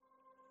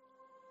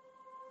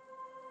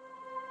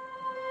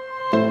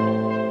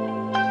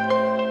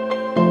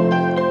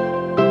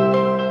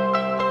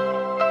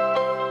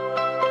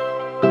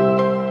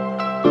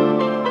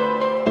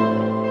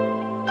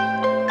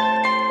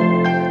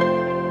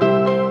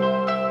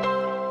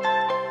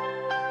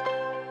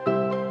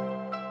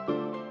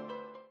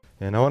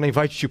And I want to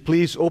invite you,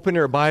 please open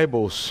your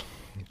Bibles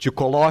to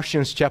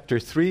Colossians chapter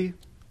 3.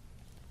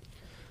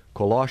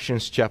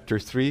 Colossians chapter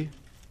 3,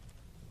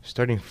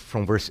 starting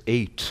from verse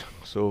 8.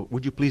 So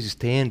would you please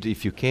stand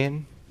if you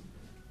can?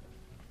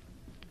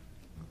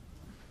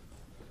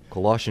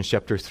 Colossians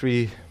chapter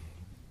 3,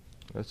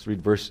 let's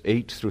read verse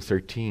 8 through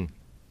 13.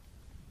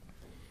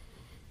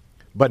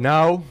 But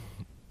now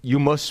you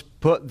must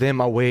put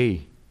them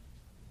away.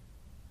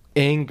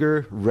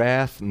 Anger,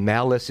 wrath,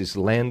 malice,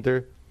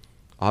 slander,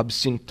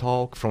 obscene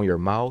talk from your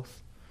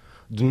mouth.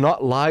 Do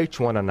not lie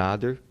to one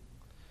another,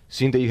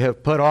 seeing that you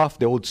have put off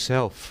the old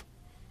self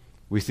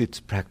with its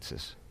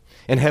practices,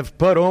 and have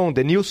put on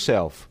the new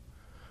self,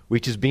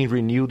 which is being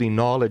renewed in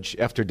knowledge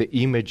after the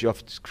image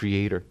of its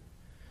Creator.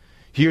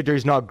 Here there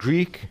is not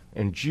Greek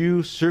and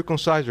Jew,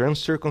 circumcised or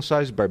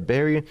uncircumcised,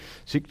 barbarian,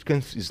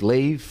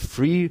 slave,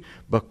 free,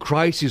 but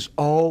Christ is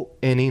all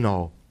and in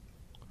all.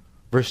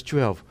 Verse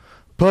 12,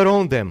 put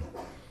on them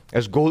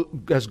as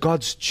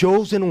God's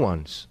chosen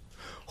ones,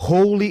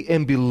 holy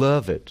and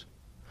beloved,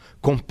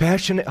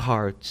 compassionate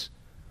hearts,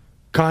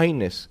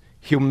 kindness,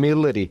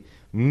 humility,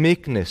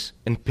 meekness,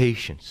 and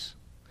patience,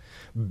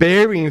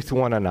 bearing with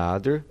one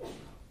another,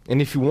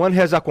 and if one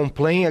has a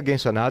complaint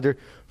against another,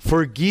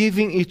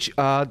 forgiving each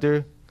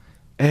other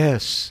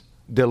as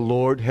the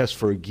Lord has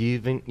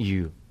forgiven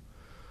you.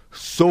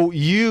 So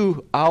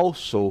you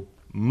also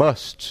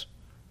must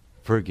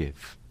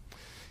forgive.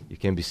 You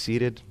can be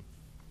seated.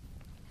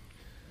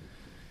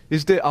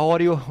 Is the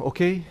audio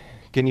okay?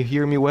 Can you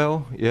hear me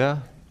well?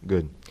 Yeah?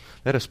 Good.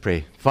 Let us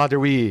pray. Father,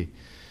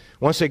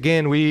 once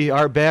again, we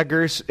are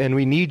beggars and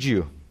we need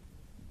you.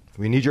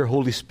 We need your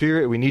Holy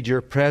Spirit. We need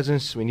your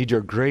presence. We need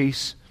your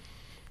grace.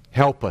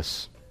 Help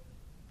us.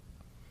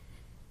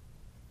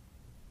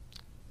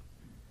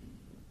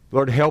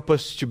 Lord, help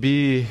us to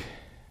be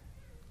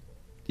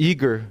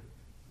eager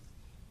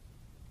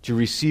to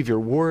receive your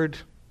word.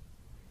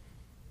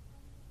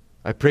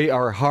 I pray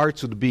our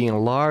hearts would be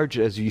enlarged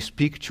as you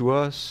speak to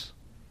us.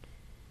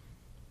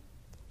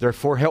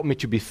 Therefore, help me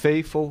to be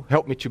faithful.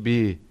 Help me to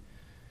be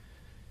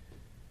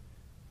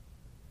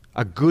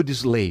a good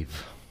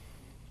slave.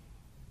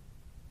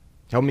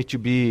 Help me to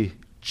be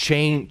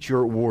chained to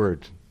your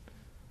word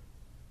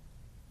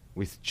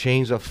with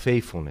chains of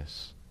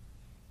faithfulness.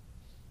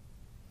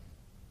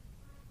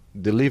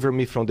 Deliver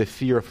me from the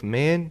fear of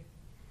man.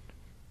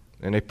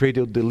 And I pray that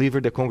you'll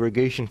deliver the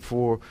congregation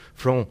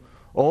from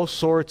all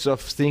sorts of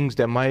things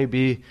that might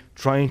be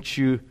trying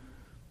to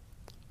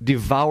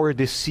devour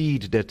the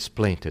seed that's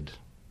planted.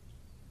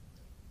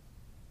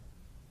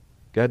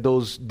 Get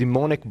those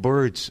demonic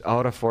birds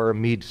out of our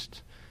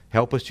midst.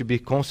 Help us to be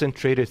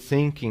concentrated,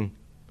 thinking,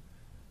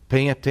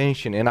 paying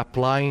attention, and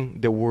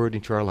applying the word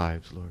into our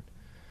lives, Lord.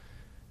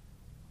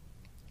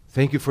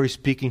 Thank you for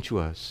speaking to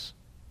us.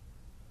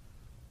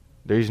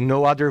 There is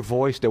no other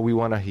voice that we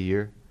want to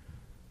hear.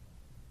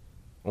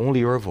 Only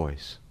your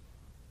voice.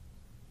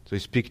 So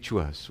speak to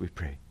us, we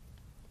pray.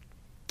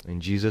 In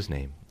Jesus'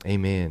 name,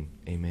 amen.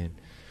 Amen.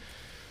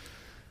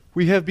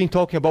 We have been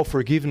talking about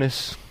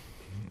forgiveness,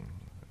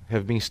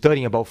 have been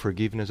studying about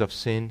forgiveness of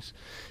sins,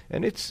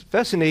 and it's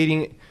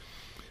fascinating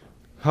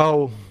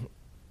how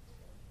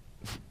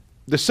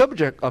the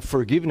subject of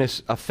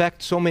forgiveness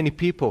affects so many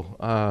people,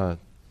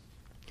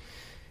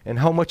 and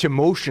how much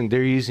emotion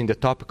there is in the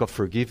topic of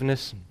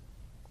forgiveness.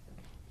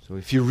 So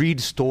if you read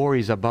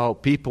stories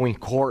about people in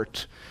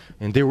court,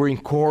 and they were in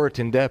court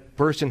and that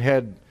person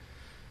had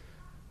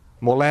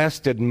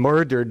molested,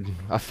 murdered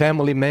a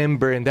family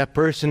member, and that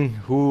person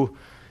who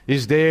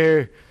is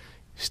there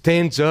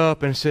stands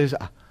up and says,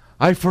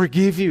 I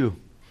forgive you.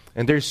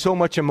 And there's so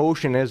much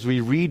emotion as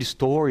we read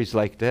stories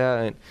like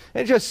that.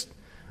 And just,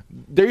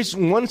 there is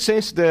one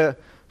sense that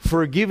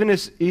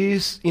forgiveness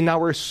is in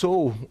our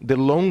soul, the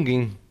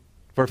longing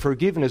for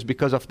forgiveness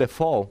because of the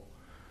fall.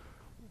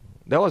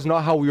 That was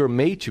not how we were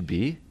made to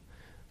be.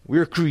 We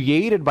were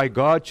created by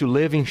God to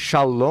live in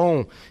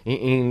shalom,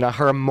 in a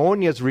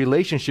harmonious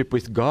relationship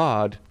with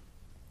God.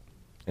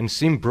 And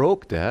sin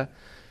broke that.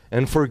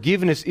 And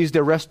forgiveness is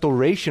the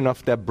restoration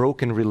of that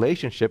broken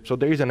relationship. So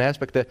there is an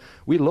aspect that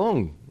we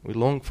long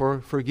for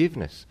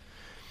forgiveness.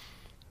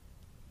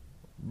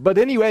 But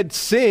then you add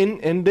sin,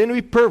 and then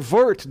we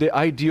pervert the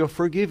idea of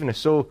forgiveness.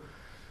 So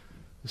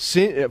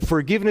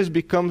forgiveness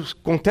becomes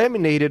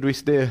contaminated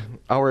with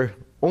our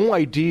own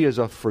ideas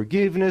of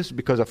forgiveness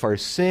because of our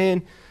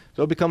sin.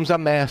 So it becomes a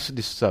mess,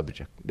 this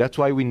subject. That's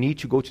why we need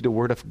to go to the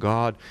Word of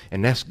God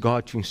and ask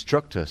God to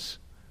instruct us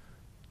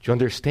to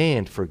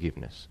understand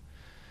forgiveness.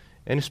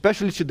 And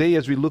especially today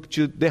as we look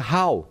to the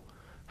how.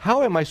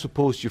 How am I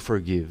supposed to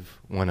forgive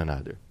one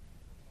another?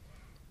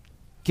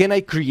 Can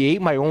I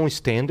create my own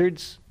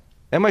standards?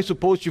 Am I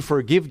supposed to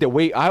forgive the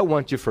way I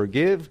want to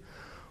forgive?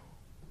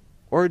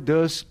 Or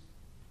does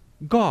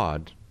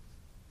God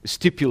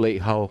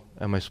stipulate how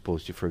am I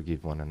supposed to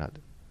forgive one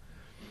another?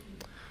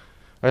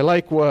 I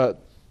like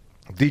what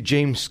D.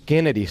 James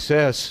Kennedy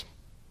says.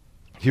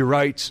 He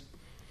writes,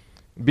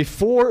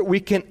 before we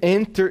can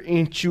enter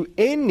into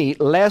any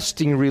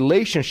lasting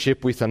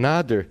relationship with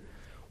another,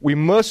 we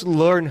must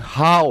learn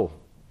how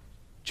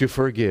to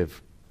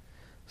forgive,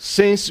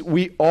 since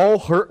we all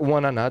hurt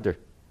one another.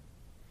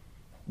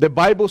 The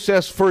Bible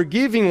says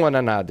forgiving one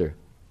another.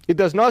 It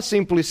does not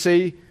simply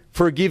say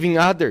forgiving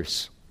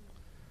others,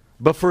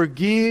 but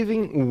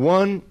forgiving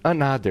one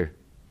another.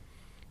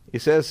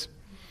 It says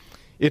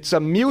it's a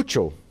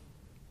mutual,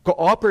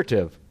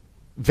 cooperative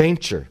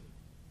venture.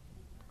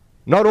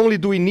 Not only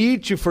do we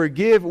need to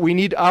forgive, we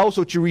need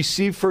also to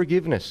receive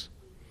forgiveness.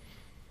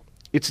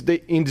 It's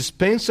the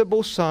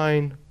indispensable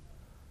sign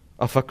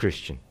of a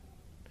Christian.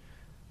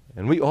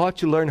 And we ought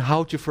to learn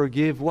how to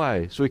forgive.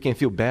 Why? So we can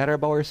feel better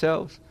about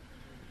ourselves?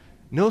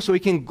 No, so we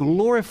can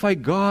glorify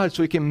God,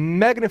 so we can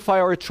magnify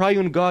our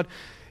triune God.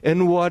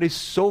 And what is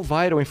so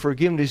vital in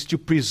forgiveness is to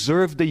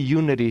preserve the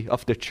unity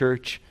of the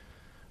church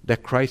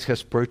that Christ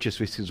has purchased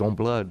with his own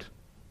blood.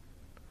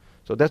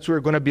 So that's where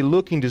we're going to be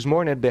looking this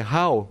morning at the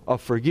how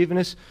of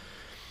forgiveness.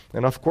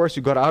 And of course,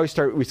 you've got to always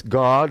start with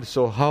God.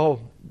 So how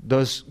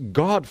does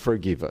God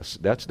forgive us?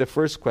 That's the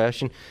first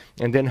question.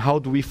 And then how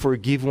do we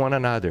forgive one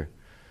another?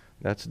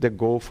 That's the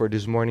goal for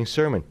this morning's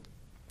sermon.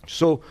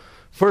 So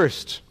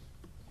first,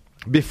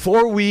 and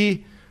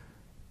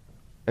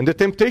the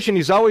temptation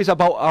is always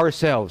about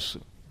ourselves.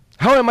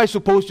 How am I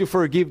supposed to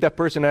forgive that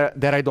person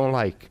that I don't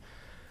like?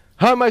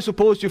 How am I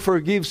supposed to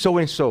forgive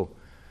so-and-so?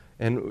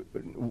 And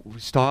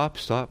stop.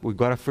 We've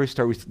got to first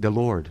start with the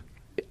Lord.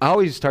 It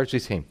always starts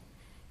with him.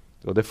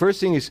 So the first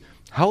thing is,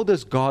 how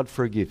does God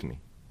forgive me?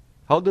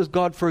 How does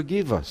God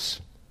forgive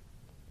us?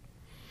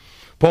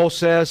 Paul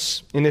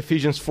says in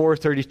Ephesians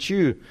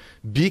 4:32,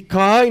 be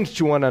kind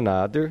to one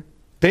another,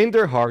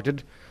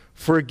 tender-hearted,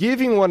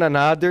 forgiving one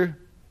another,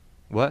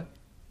 what?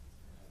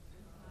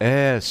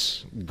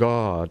 As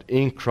God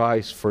in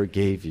Christ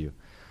forgave you.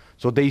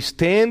 So the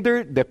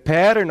standard, the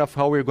pattern of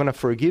how we're going to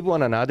forgive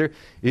one another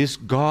is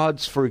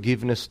God's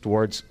forgiveness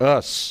towards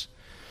us.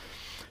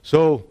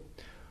 So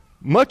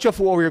much of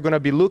what we're going to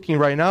be looking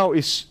right now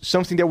is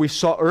something that we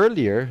saw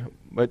earlier,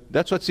 but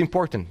that's what's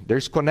important.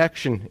 There's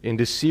connection in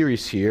this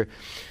series here.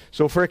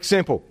 So for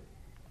example,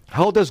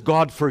 how does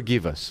God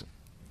forgive us?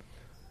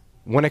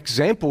 One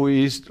example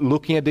is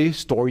looking at the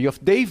story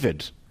of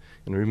David.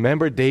 And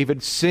remember,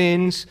 David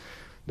sins.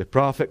 The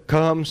prophet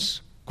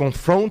comes,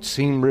 confronts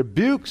him,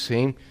 rebukes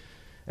him,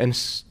 and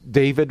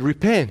David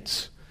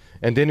repents.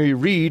 And then we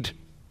read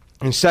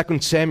in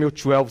 2 Samuel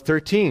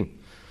 12:13,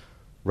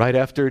 right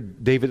after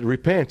David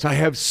repents, I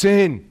have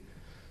sinned.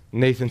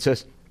 Nathan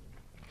says,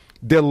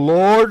 the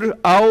Lord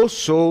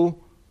also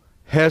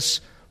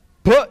has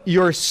put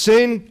your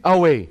sin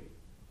away.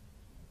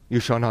 You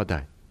shall not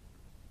die.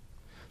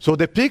 So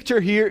the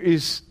picture here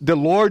is the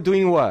Lord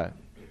doing what?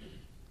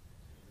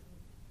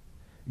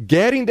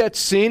 Getting that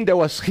sin that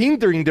was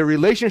hindering the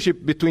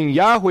relationship between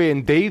Yahweh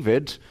and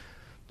David.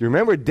 You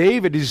remember,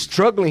 David is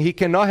struggling. He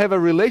cannot have a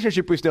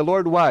relationship with the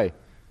Lord. Why?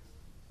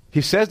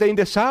 He says that in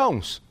the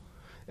Psalms.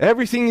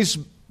 Everything is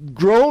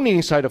groaning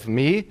inside of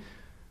me.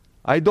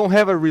 I don't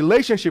have a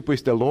relationship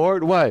with the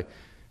Lord. Why?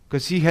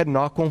 Because he had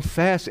not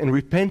confessed and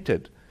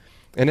repented.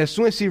 And as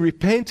soon as he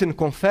repents and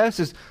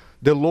confesses,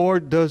 the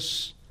Lord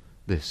does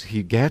this.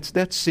 He gets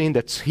that sin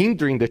that's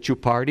hindering the two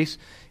parties,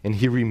 and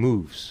he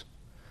removes.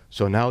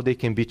 So now they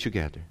can be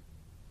together.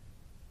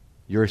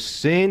 Your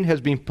sin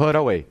has been put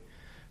away.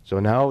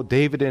 So now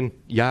David and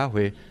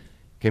Yahweh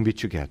can be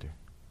together.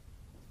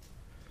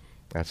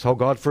 That's how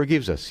God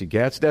forgives us. He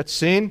gets that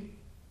sin,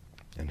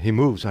 and he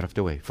moves out of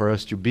the way for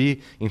us to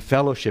be in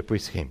fellowship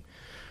with him.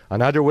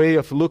 Another way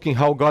of looking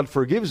how God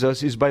forgives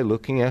us is by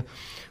looking at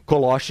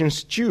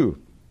Colossians 2.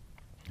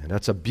 And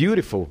that's a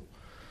beautiful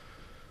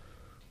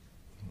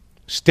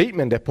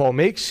statement that Paul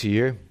makes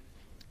here.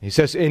 He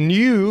says, and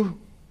you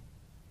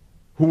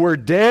who were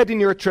dead in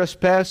your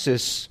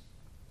trespasses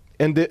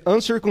and the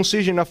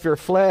uncircumcision of your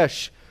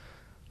flesh,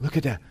 look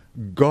at that,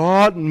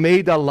 God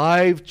made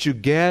alive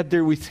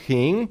together with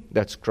him,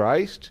 that's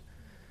Christ,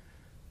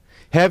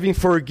 having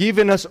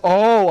forgiven us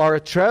all our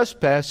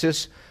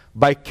trespasses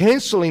by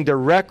canceling the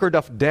record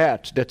of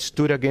debt that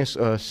stood against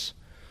us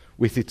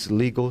with its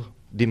legal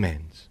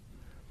demands.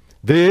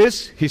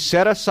 This he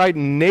set aside,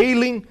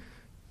 nailing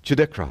to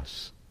the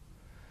cross.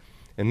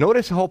 And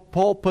notice how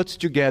Paul puts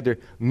together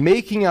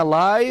making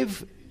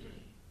alive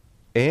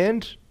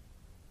and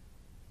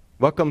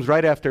what comes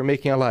right after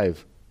making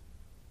alive?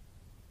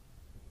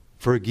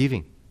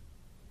 Forgiving.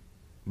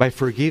 By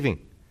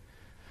forgiving.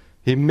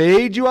 He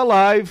made you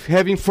alive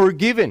having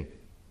forgiven.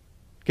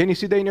 Can you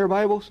see that in your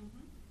Bibles?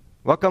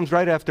 What comes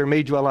right after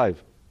made you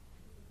alive?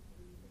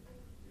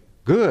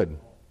 Good.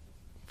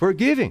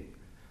 Forgiving.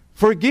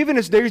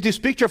 Forgiveness, there is this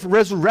picture of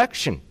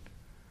resurrection.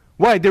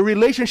 Why? The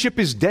relationship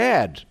is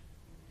dead.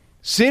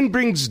 Sin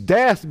brings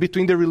death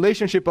between the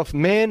relationship of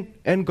man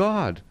and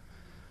God.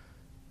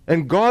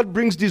 And God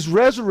brings this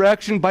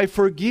resurrection by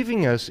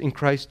forgiving us in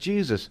Christ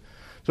Jesus.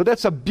 So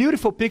that's a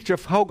beautiful picture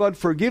of how God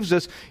forgives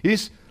us.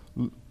 He's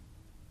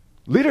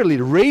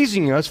literally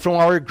raising us from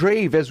our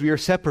grave as we are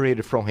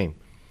separated from him.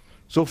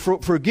 So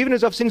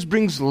forgiveness of sins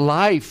brings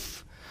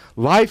life.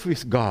 Life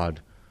with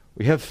God.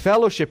 We have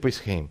fellowship with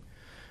him.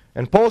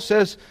 And Paul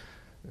says,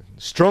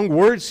 strong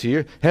words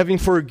here, having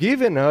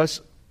forgiven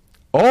us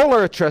all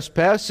our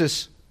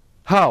trespasses,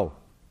 how?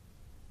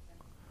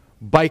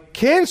 By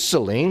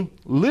canceling,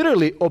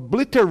 literally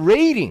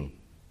obliterating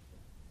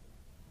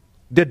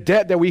the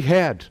debt that we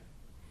had.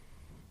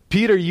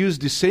 Peter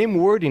used the same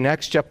word in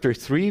Acts chapter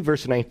 3,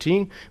 verse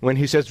 19, when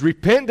he says,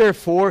 repent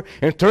therefore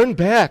and turn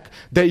back,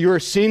 that your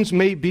sins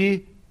may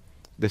be,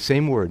 the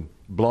same word,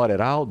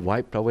 blotted out,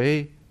 wiped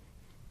away,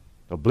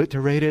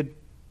 obliterated.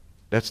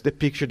 That's the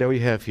picture that we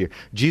have here.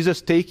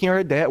 Jesus taking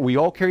our debt. We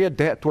all carry a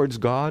debt towards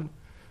God.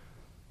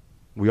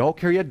 We all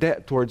carry a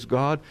debt towards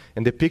God.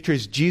 And the picture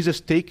is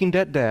Jesus taking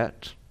that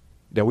debt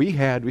that we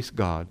had with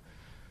God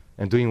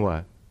and doing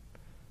what?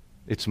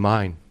 It's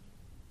mine.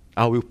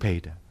 I will pay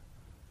that.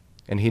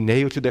 And he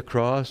nailed to the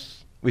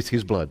cross with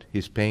his blood.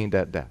 He's paying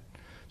that debt.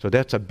 So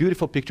that's a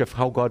beautiful picture of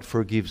how God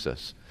forgives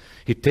us.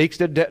 He takes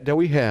the debt that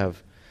we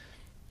have.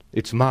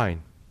 It's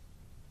mine.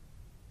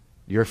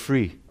 You're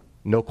free.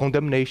 No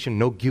condemnation,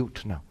 no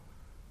guilt now.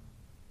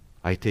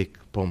 I take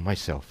upon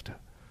myself that.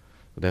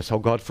 That's how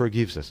God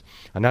forgives us.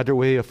 Another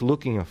way of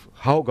looking at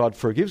how God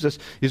forgives us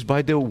is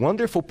by the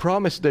wonderful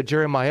promise that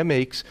Jeremiah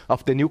makes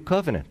of the new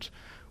covenant.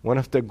 One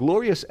of the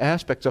glorious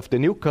aspects of the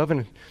new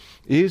covenant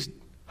is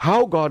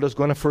how God is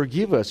going to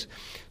forgive us.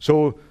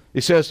 So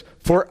it says,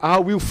 for I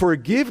will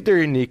forgive their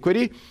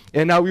iniquity,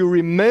 and I will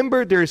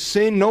remember their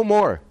sin no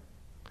more.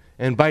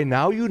 And by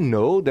now you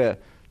know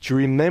that to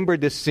remember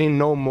the sin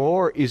no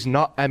more is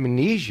not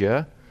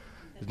amnesia.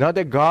 It's not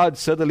that God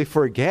suddenly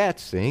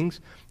forgets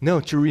things. No,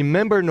 to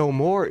remember no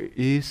more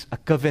is a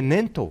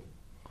covenantal.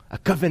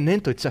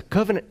 It's a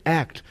covenant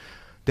act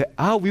that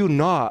I will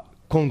not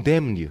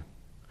condemn you.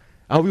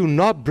 I will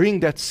not bring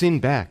that sin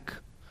back.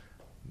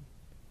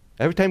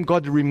 Every time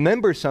God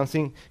remembers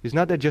something, it's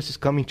not that just is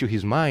coming to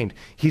his mind.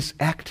 He's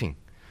acting.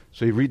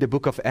 So you read the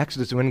book of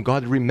Exodus, when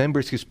God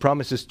remembers his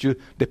promises to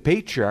the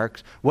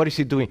patriarchs, what is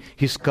he doing?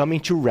 He's coming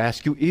to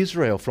rescue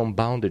Israel from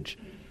bondage.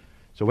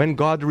 So when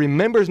God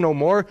remembers no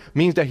more,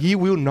 means that he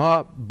will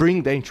not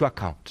bring that into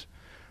account.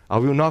 I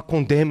will not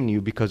condemn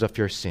you because of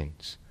your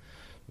sins.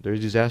 There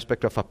is this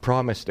aspect of a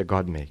promise that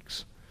God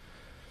makes.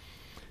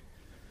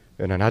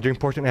 And another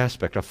important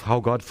aspect of how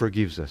God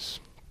forgives us.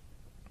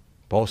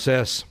 Paul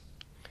says,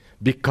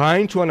 be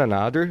kind to one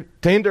another,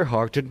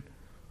 tender-hearted,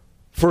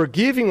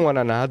 forgiving one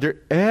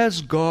another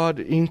as God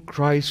in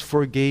Christ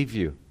forgave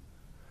you.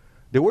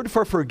 The word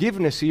for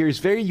forgiveness here is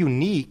very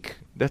unique.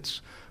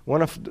 That's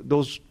one of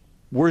those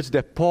words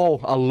that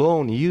Paul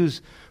alone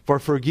used for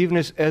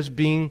forgiveness as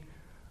being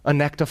an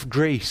act of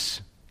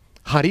grace.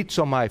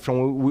 Charizomai,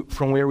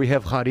 from where we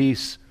have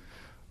charis,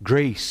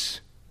 grace.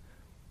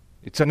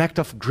 It's an act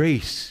of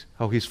grace,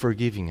 how he's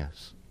forgiving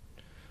us.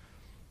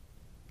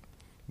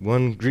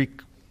 One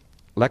Greek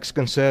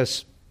lexicon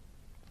says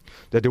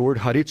that the word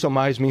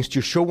charizomai means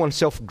to show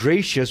oneself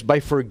gracious by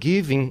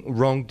forgiving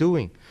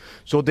wrongdoing.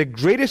 So the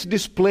greatest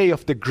display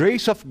of the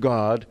grace of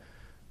God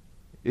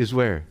is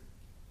where?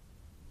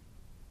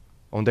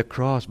 On the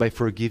cross, by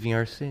forgiving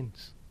our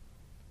sins.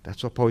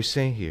 That's what Paul is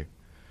saying here.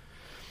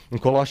 In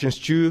Colossians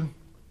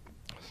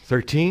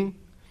 2:13,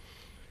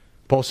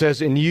 Paul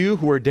says, "In you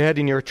who were dead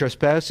in your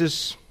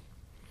trespasses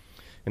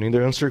and in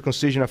the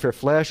uncircumcision of your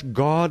flesh,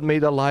 God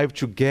made alive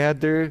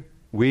together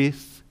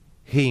with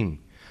him."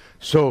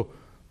 So,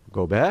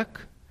 go back.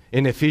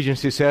 In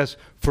Ephesians it says,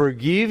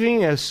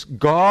 forgiving as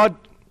God,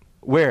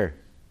 where?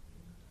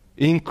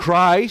 In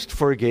Christ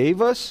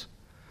forgave us.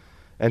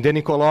 And then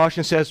in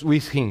Colossians it says,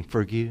 with him,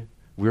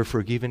 we're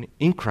forgiven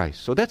in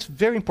Christ. So that's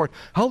very important.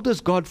 How does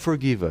God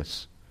forgive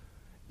us?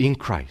 In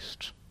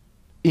Christ.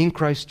 In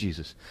Christ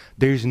Jesus.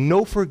 There is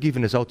no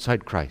forgiveness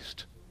outside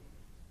Christ.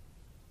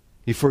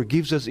 He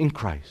forgives us in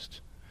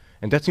Christ.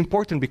 And that's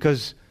important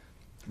because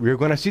we're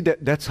going to see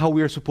that that's how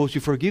we are supposed to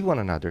forgive one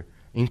another,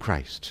 in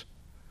Christ.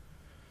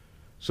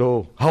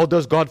 So, how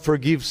does God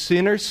forgive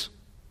sinners?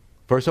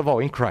 First of all,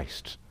 in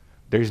Christ.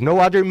 There is no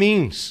other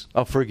means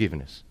of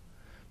forgiveness.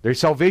 There is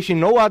salvation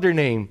in no other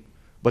name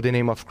but the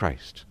name of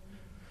Christ.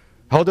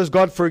 How does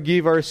God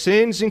forgive our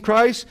sins in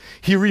Christ?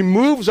 He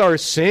removes our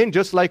sin,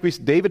 just like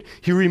with David.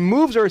 He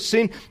removes our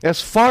sin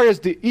as far as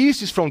the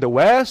east is from the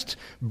west,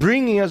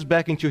 bringing us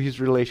back into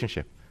his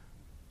relationship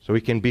so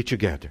we can be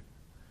together.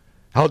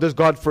 How does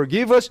God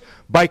forgive us?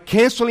 By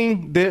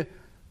canceling the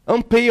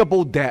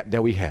unpayable debt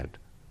that we had.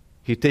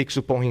 He takes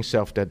upon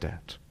himself that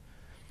debt.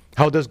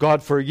 How does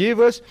God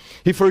forgive us?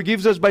 He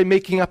forgives us by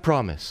making a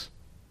promise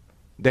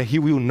that he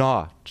will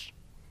not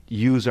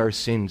use our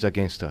sins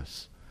against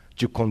us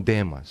to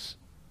condemn us.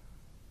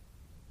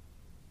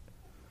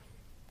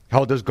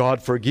 How does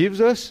God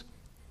forgive us?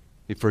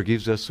 He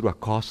forgives us through a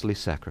costly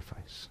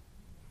sacrifice.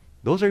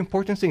 Those are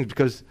important things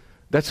because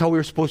that's how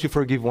we're supposed to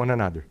forgive one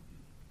another.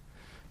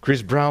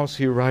 Chris Browns,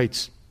 he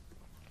writes,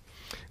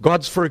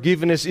 God's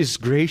forgiveness is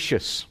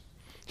gracious.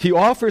 He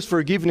offers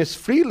forgiveness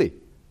freely.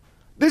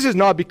 This is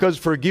not because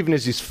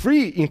forgiveness is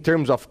free in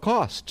terms of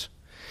cost.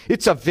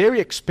 It's a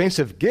very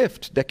expensive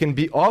gift that can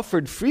be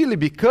offered freely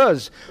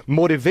because,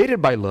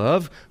 motivated by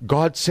love,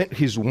 God sent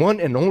his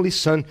one and only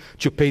Son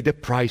to pay the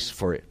price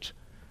for it.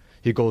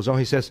 He goes on,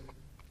 he says,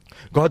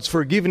 God's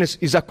forgiveness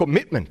is a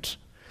commitment.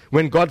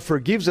 When God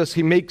forgives us,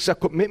 He makes a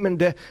commitment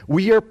that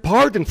we are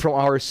pardoned from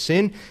our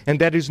sin and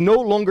that is no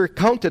longer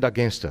counted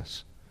against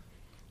us.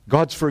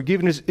 God's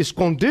forgiveness is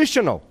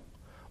conditional.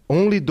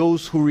 Only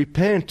those who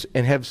repent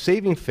and have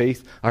saving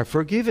faith are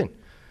forgiven.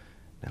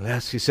 And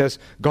last, he says,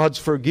 God's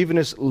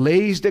forgiveness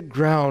lays the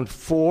ground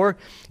for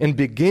and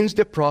begins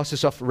the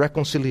process of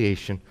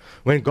reconciliation.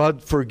 When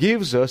God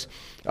forgives us,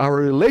 our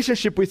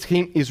relationship with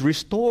Him is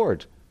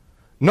restored.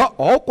 Not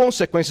all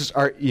consequences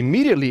are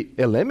immediately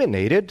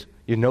eliminated.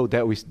 You know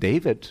that with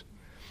David.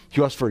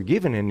 He was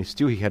forgiven and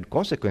still he had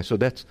consequences. So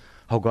that's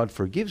how God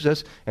forgives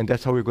us, and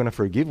that's how we're going to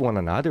forgive one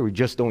another. We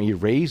just don't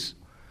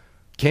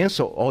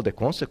cancel all the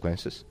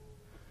consequences.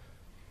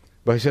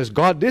 But he says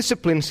God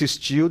disciplines His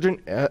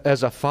children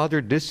as a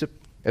father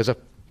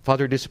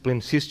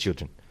disciplines his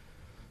children.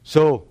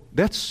 So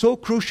that's so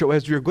crucial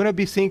as we're going to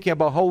be thinking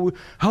about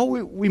how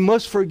we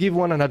must forgive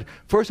one another.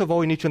 First of all,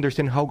 we need to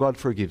understand how God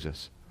forgives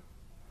us.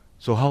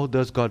 So how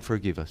does God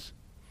forgive us?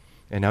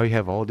 And now we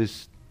have all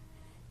these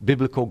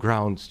biblical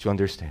grounds to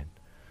understand.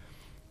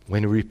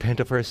 When we repent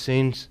of our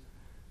sins,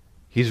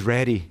 He's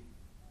ready.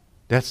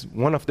 That's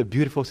one of the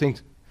beautiful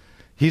things.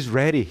 He's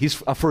ready.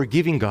 He's a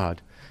forgiving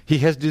God. He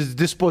has this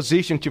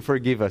disposition to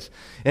forgive us.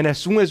 And as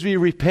soon as we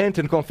repent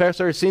and confess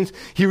our sins,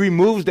 He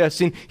removes that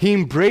sin. He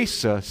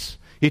embraces us.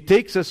 He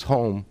takes us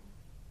home.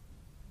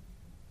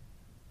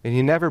 And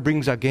He never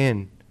brings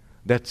again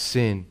that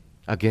sin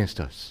against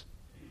us.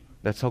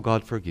 That's how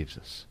God forgives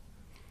us.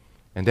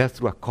 And that's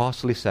through a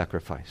costly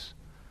sacrifice.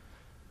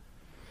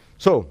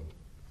 So,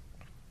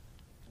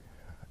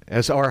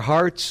 as our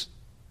hearts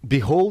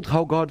behold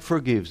how God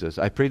forgives us,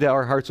 I pray that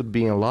our hearts would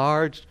be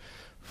enlarged,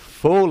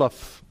 full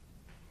of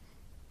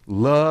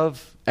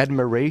love,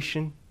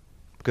 admiration,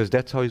 because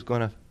that's how He's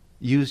going to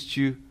use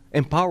to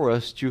empower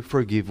us to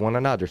forgive one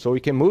another. So we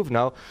can move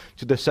now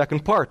to the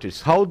second part.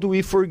 Is how do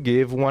we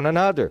forgive one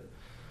another?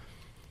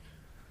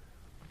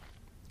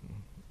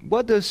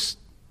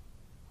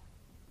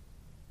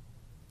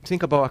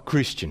 Think about a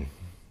Christian.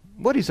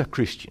 What is a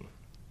Christian?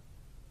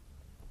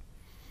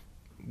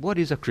 What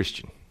is a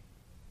Christian?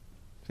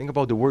 Think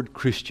about the word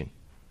Christian.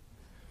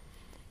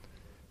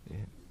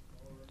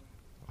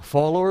 A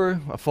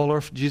follower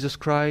of Jesus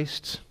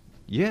Christ?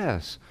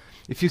 Yes.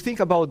 If you think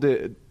about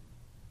the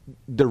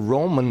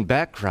Roman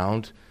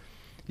background,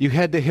 you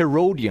had the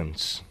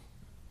Herodians.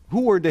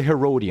 Who were the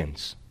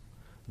Herodians?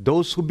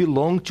 Those who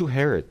belonged to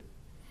Herod.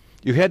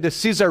 You had the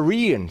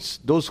Caesareans,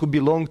 those who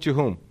belonged to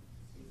whom?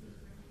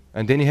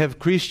 And then you have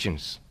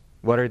Christians.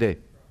 What are they?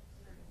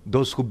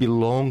 Those who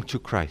belong to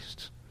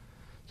Christ.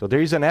 So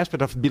there is an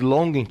aspect of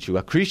belonging to.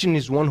 A Christian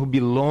is one who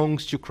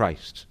belongs to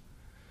Christ.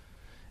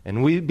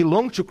 And we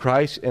belong to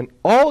Christ, and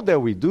all that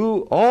we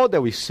do, all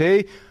that we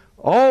say,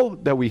 all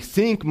that we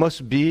think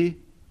must be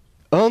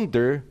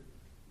under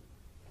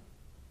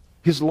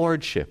His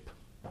lordship.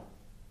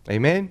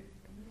 Amen?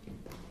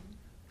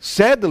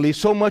 Sadly,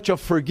 so much of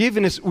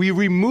forgiveness we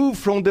remove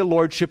from the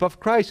lordship of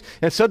Christ,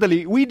 and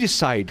suddenly we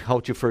decide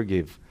how to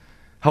forgive.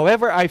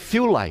 However I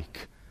feel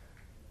like.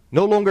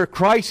 No longer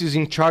Christ is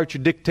in charge to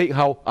dictate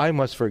how I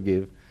must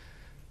forgive.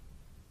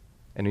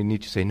 And we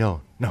need to say,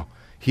 no,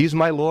 He's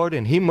my Lord,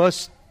 and He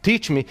must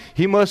teach me.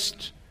 He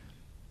must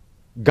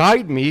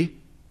guide me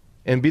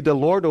and be the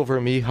Lord over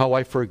me how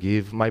I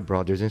forgive my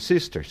brothers and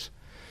sisters.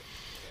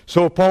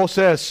 So Paul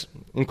says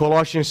in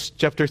Colossians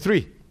chapter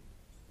 3,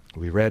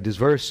 we read this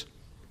verse.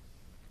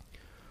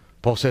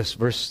 Paul says,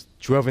 verse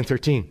 12 and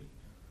 13,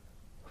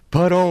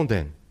 put on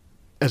then,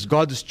 as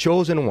God's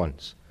chosen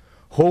ones,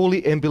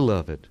 holy and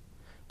beloved,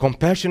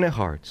 compassionate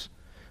hearts,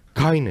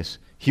 kindness,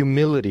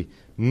 humility,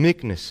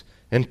 meekness,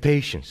 and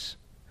patience,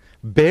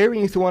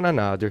 bearing with one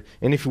another,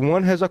 and if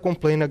one has a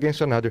complaint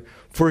against another,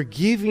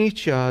 forgiving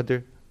each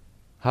other.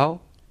 How?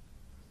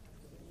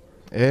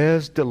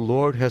 As the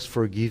Lord has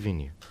forgiven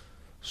you,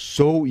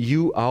 so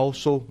you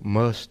also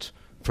must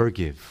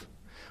forgive.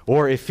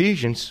 Or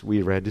Ephesians,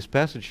 we read this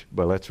passage,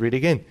 but let's read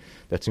again.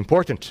 That's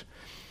important.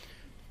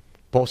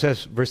 Paul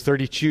says, verse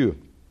 32,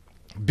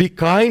 be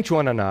kind to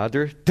one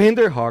another,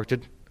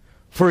 tender-hearted,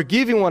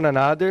 forgiving one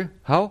another.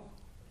 How?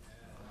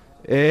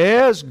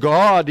 As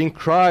God in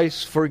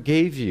Christ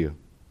forgave you.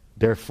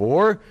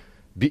 Therefore,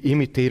 be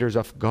imitators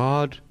of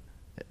God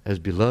as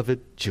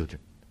beloved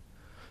children.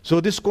 So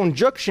this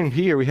conjunction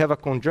here, we have a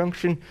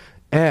conjunction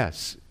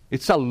as.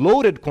 It's a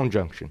loaded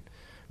conjunction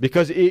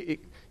because it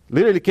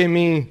literally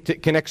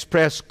can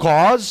express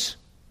cause,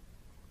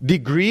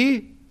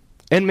 degree,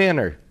 and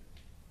manner.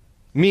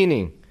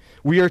 Meaning,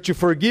 we are to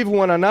forgive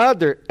one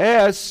another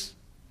as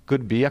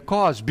could be a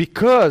cause,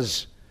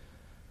 because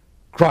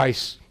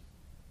Christ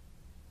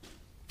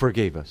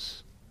forgave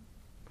us.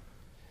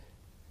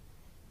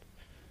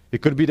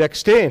 It could be the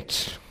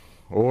extent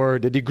or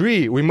the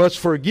degree. We must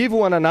forgive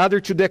one another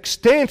to the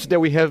extent that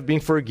we have been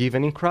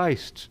forgiven in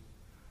Christ.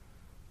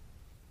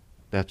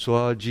 That's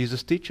what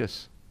Jesus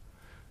teaches.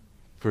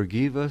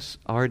 Forgive us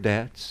our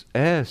debts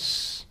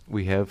as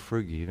we have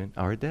forgiven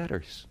our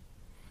debtors.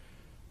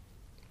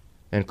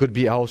 And could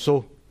be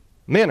also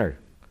manner.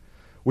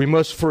 We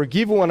must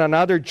forgive one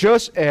another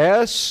just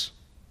as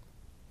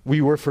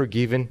we were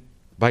forgiven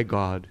by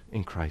God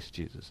in Christ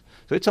Jesus.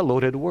 So it's a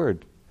loaded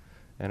word.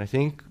 And I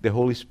think the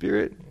Holy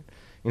Spirit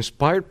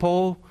inspired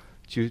Paul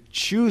to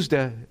choose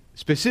that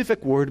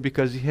specific word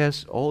because it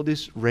has all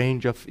this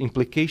range of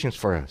implications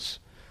for us.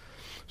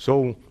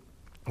 So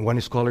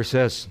one scholar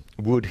says,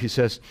 he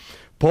says,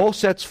 Paul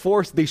sets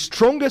forth the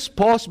strongest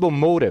possible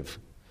motive.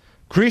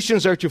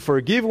 Christians are to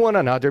forgive one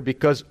another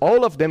because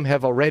all of them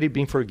have already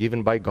been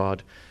forgiven by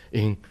God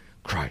in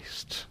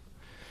Christ.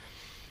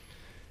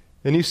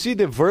 And you see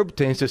the verb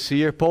tenses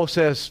here. Paul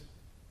says,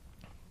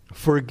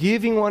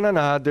 forgiving one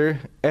another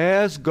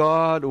as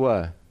God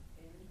what?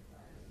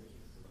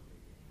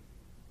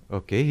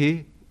 Okay,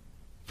 He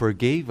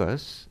forgave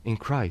us in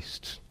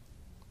Christ.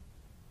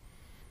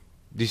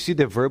 Do you see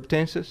the verb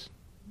tenses?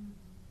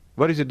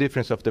 What is the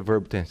difference of the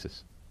verb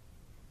tenses?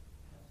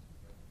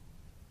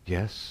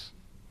 Yes.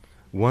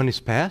 One is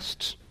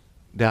past,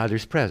 the other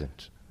is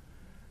present.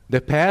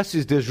 The past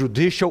is the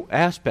judicial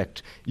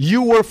aspect.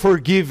 You were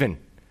forgiven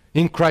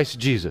in Christ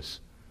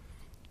Jesus.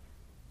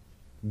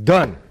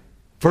 Done.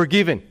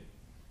 Forgiven.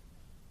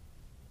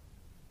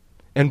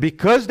 And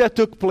because that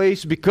took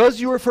place, because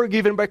you were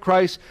forgiven by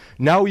Christ,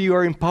 now you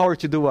are empowered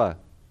to do what?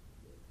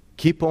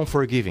 Keep on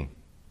forgiving.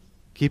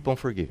 Keep on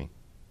forgiving.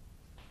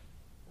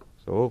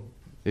 So,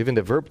 even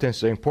the verb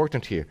tenses are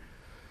important here.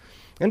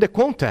 And the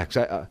context,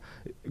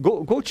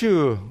 go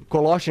to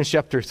Colossians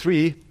chapter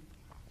 3,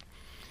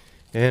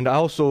 and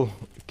also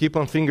keep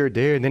on finger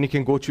there, and then you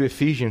can go to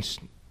Ephesians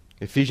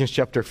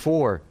chapter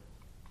 4.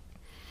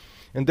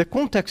 And the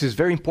context is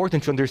very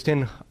important to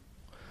understand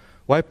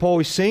why Paul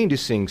is saying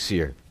these things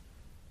here.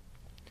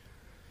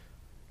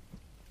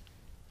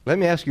 Let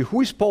me ask you,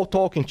 who is Paul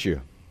talking to?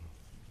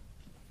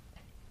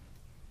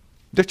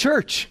 The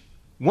church.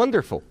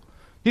 Wonderful.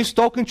 He's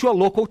talking to a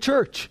local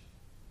church.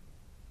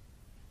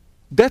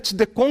 That's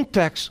the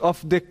context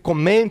of the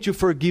command to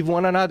forgive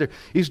one another,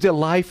 is the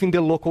life in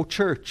the local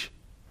church.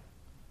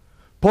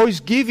 Paul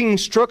is giving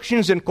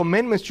instructions and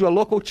commandments to a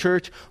local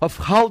church of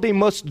how they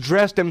must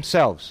dress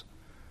themselves.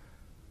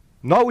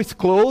 Not with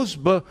clothes,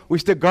 but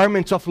with the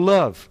garments of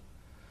love.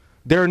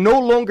 They are no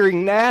longer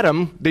in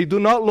Adam. They do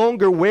not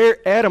longer wear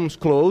Adam's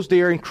clothes.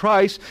 They are in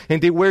Christ,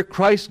 and they wear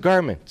Christ's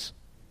garments.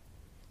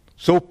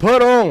 So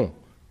put on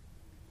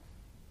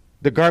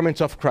the garments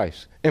of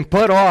Christ, and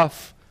put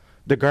off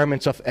the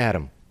garments of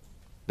Adam.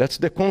 That's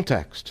the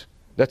context.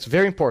 That's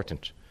very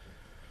important.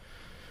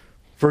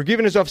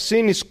 Forgiveness of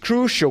sin is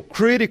crucial,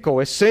 critical,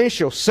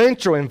 essential,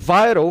 central, and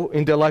vital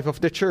in the life of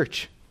the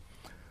church.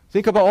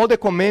 Think about all the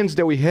commands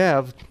that we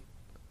have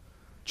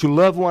to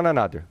love one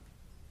another,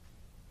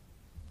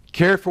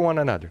 care for one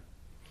another,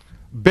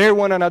 bear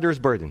one another's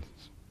burdens.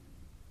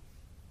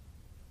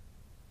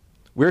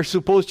 We're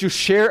supposed to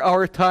share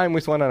our time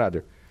with one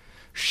another,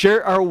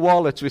 share our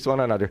wallets with one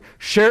another,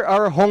 share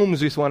our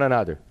homes with one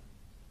another.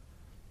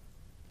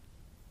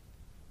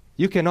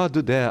 You cannot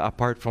do that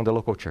apart from the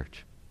local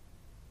church.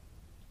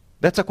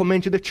 That's a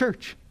command to the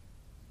church.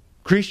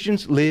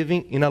 Christians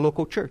living in a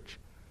local church.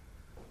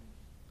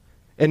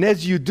 And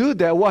as you do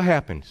that, what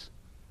happens?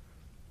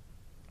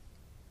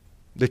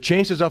 The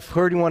chances of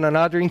hurting one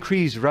another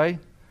increase, right?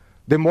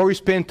 The more you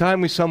spend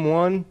time with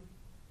someone,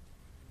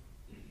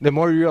 the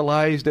more you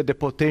realize that the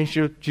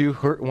potential to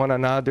hurt one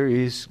another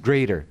is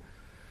greater.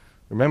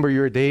 Remember,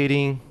 you're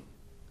dating,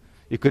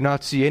 you could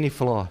not see any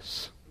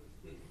flaws.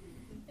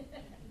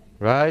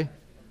 Right?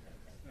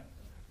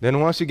 Then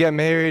once you get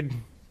married,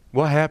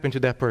 what happened to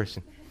that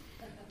person?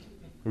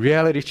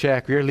 Reality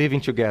check, we are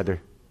living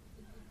together.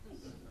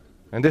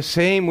 And the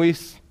same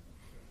with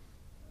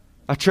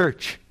a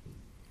church.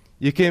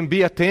 You can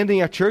be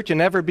attending a church and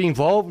never be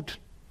involved.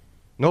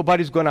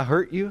 Nobody's going to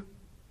hurt you.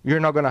 You're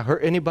not going to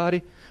hurt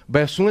anybody.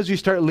 But as soon as you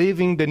start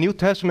living the New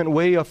Testament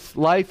way of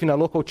life in a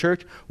local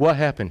church, what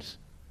happens?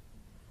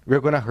 We're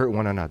going to hurt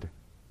one another.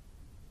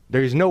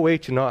 There is no way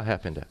to not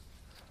happen that.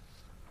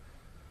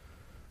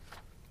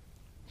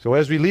 So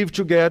as we live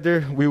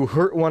together, we will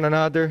hurt one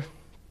another.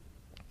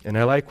 And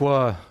I like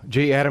what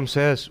J. Adams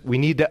says, we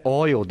need the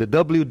oil, the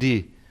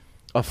WD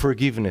of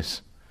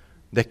forgiveness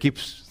that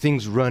keeps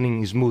things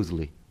running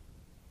smoothly.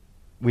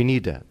 We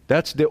need that.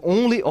 That's the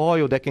only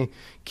oil that can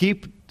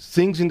keep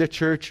things in the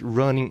church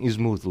running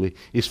smoothly,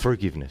 is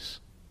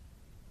forgiveness.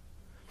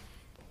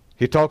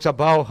 He talks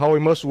about how we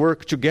must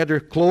work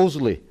together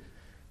closely.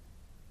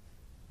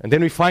 And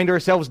then we find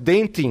ourselves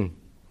denting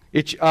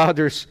each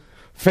other's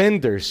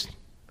fenders,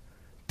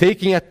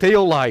 taking a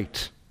tail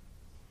light,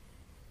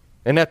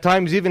 and at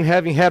times even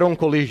having head-on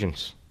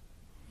collisions.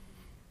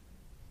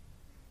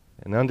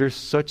 And under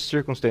such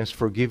circumstances,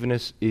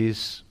 forgiveness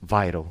is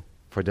vital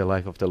for the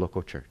life of the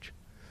local church.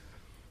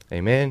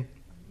 Amen?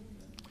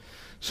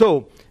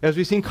 So, as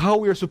we think how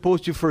we are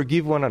supposed to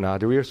forgive one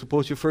another, we are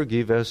supposed to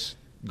forgive as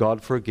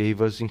God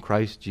forgave us in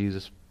Christ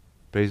Jesus.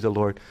 Praise the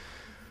Lord.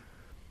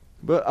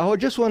 But I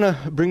just want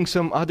to bring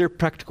some other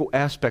practical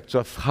aspects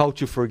of how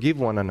to forgive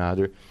one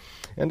another.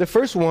 And the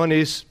first one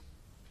is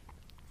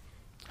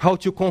how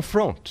to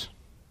confront.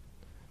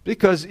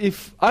 Because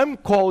if I'm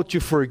called to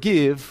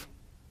forgive,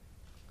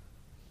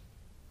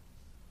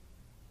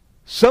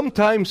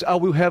 sometimes I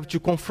will have to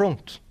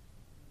confront.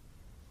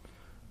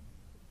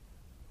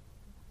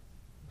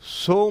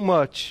 So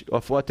much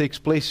of what takes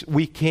place,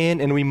 we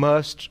can and we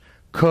must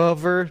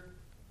cover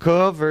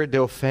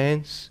the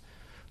offense,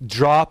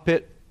 drop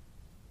it,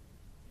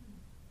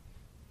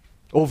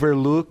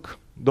 overlook.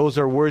 Those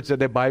are words that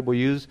the Bible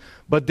uses.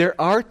 But there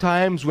are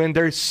times when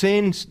there are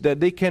sins that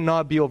they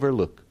cannot be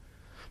overlooked.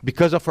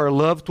 Because of our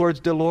love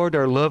towards the Lord,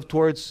 our love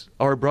towards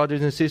our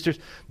brothers and sisters,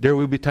 there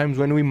will be times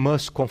when we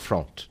must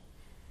confront.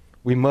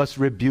 We must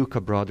rebuke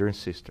a brother and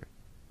sister.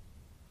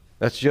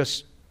 That's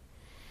just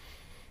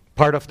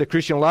part of the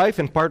Christian life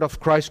and part of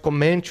Christ's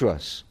command to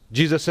us.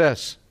 Jesus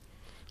says,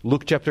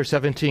 Luke chapter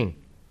 17,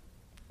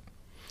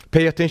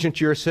 pay attention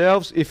to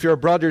yourselves. If your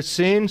brother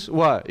sins,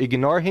 what?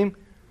 Ignore him.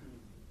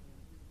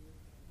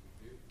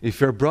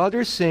 If your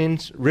brother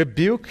sins,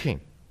 rebuke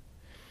him.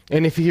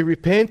 And if he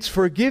repents,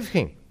 forgive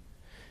him.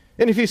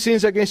 And if he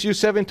sins against you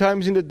 7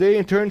 times in the day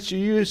and turns to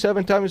you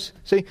 7 times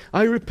saying,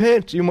 I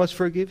repent, you must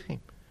forgive him.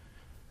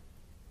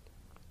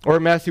 Or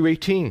Matthew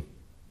 18,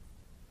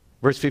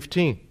 verse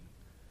 15.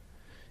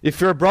 If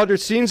your brother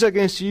sins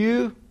against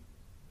you,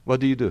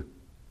 what do?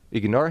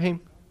 Ignore him?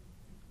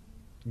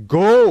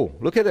 Go,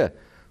 look at that.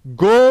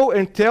 Go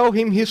and tell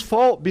him his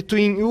fault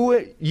between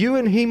you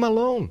and him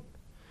alone.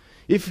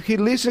 If he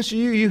listens to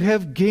you, you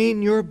have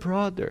gained your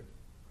brother.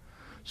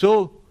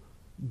 So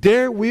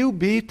there will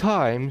be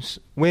times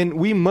when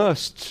we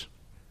must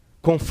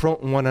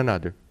confront one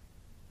another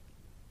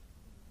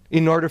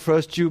in order for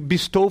us to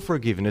bestow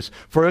forgiveness,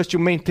 for us to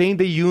maintain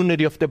the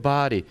unity of the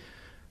body.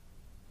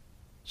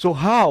 So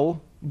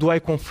how do I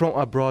confront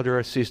a brother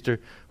or sister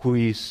who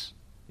is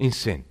in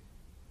sin?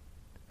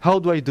 How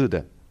do I do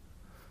that?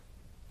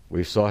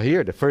 We saw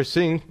here, the first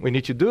thing we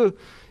need to do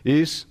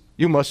is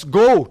you must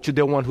go to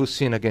the one who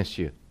sinned against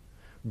you.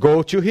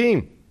 Go to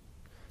him.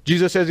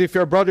 Jesus says, if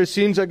your brother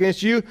sins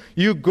against you,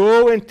 you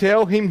go and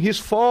tell him his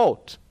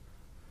fault.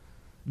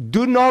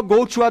 Do not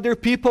go to other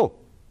people.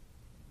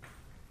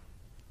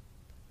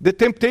 The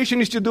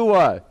temptation is to do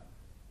what?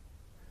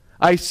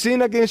 I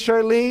sin against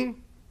Charlene.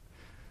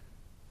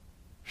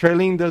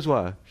 Charlene does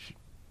what?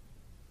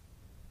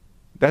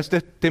 That's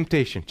the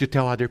temptation, to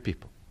tell other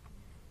people.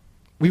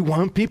 We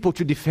want people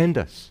to defend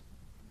us.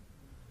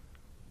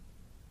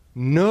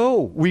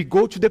 No, we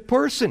go to the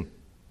person.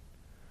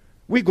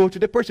 We go to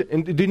the person.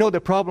 And do you know the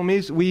problem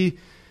is we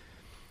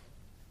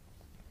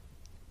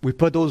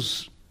put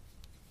those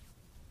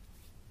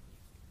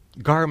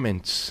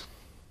garments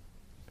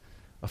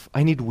of,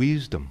 I need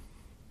wisdom.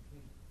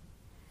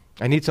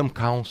 I need some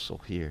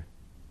counsel here.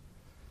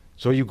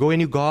 So you go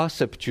and you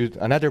gossip to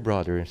another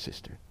brother and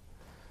sister.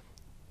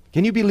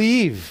 Can you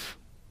believe?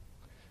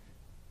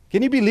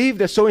 Can you believe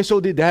that so-and-so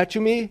did that to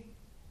me?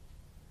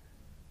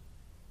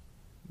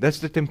 That's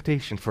the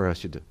temptation for us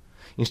to do.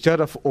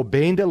 Instead of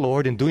obeying the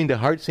Lord and doing the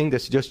hard thing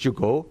that's just to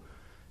go,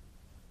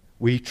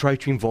 we try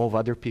to involve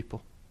other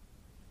people.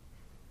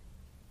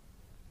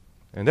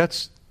 And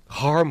that's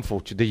harmful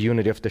to the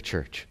unity of the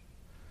church.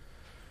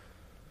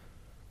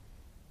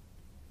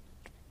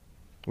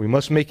 We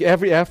must make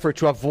every effort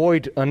to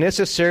avoid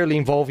unnecessarily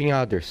involving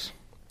others.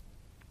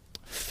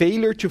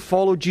 Failure to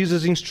follow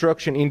Jesus'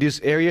 instruction in this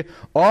area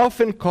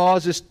often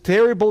causes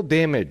terrible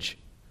damage.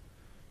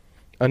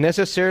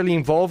 Unnecessarily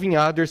involving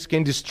others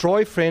can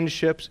destroy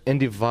friendships and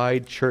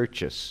divide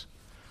churches.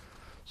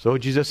 So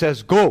Jesus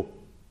says, go.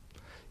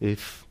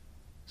 If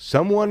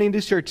someone in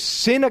this church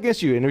sin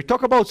against you, and we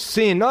talk about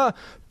sin, not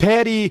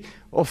petty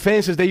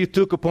offenses that you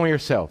took upon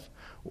yourself.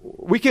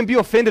 We can be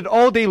offended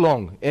all day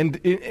long,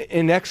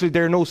 and actually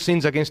there are no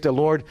sins against the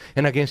Lord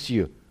and against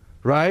you,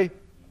 right?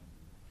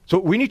 So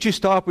we need to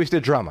stop with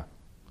the drama.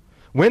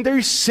 When there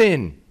is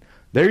sin,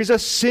 there is a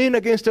sin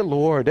against the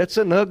Lord. That's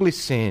an ugly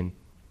sin.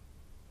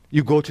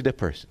 You go to the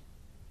person.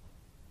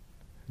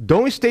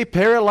 Don't stay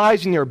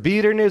paralyzed in your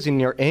bitterness, in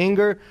your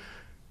anger.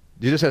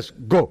 Jesus says,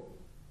 go.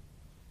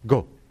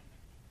 Go.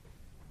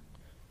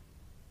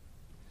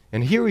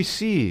 And here we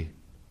see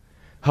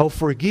how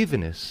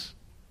forgiveness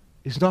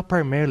is not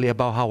primarily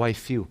about how I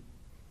feel.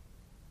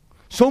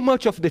 So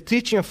much of the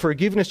teaching of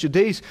forgiveness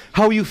today is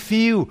how you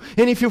feel.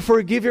 And if you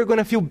forgive, you're going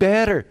to feel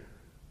better.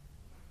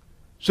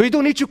 So you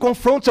don't need to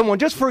confront someone.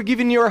 Just forgive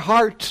in your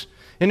heart,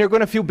 and you're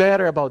going to feel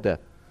better about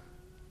that.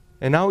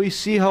 And now we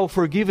see how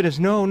forgiveness,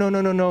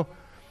 no.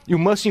 You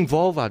must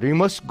involve others. You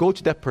must go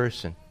to that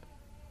person.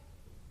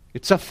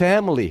 It's a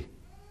family.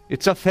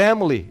 It's a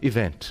family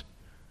event.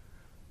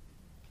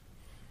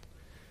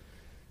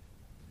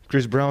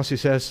 Chris Brown, he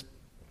says,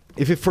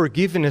 if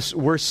forgiveness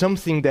were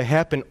something that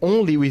happened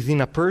only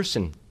within a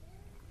person,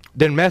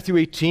 then Matthew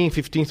 18,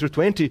 15 through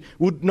 20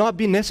 would not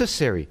be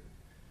necessary.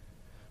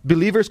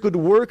 Believers could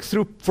work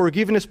through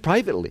forgiveness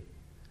privately.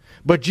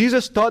 But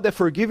Jesus taught that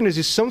forgiveness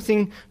is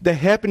something that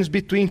happens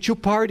between two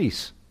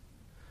parties.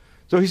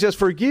 So he says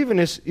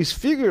forgiveness is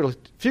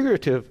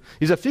figurative,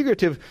 is a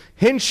figurative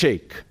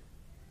handshake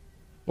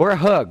or a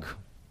hug.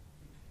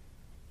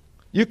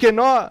 You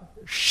cannot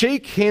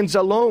shake hands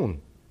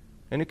alone,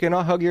 and you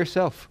cannot hug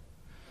yourself.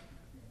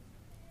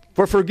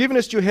 For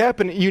forgiveness to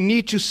happen, you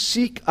need to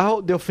seek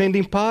out the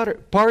offending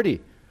party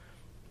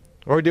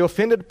or the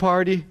offended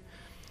party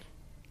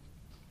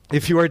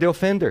if you are the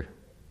offender.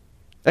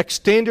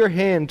 Extend your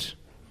hand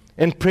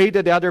and pray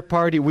that the other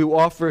party will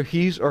offer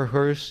his or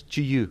hers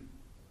to you.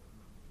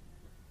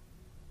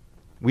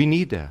 We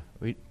need that.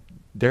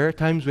 There are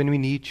times when we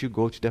need to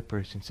go to that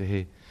person and say,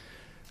 hey,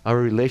 our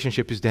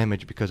relationship is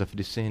damaged because of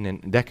this sin,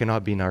 and that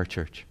cannot be in our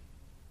church.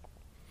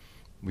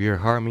 We are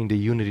harming the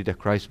unity that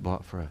Christ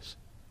bought for us.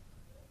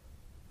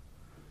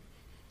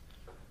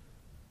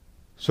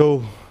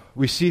 So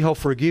we see how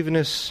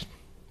forgiveness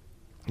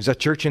is a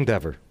church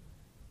endeavor.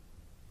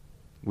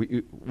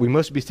 We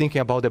must be thinking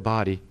about the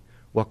body,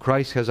 what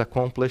Christ has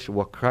accomplished,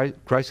 what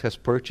Christ has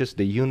purchased,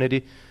 the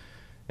unity,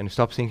 and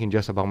stop thinking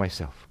just about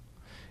myself.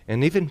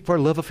 And even for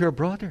love of your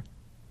brother.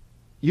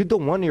 You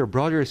don't want your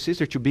brother or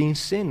sister to be in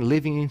sin,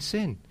 living in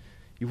sin.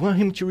 You want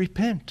him to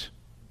repent.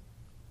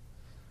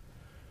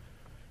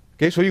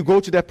 Okay, so you go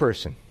to that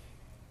person.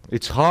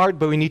 It's hard,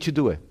 but we need to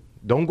do it.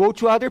 Don't go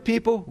to other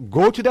people.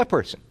 Go to that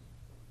person.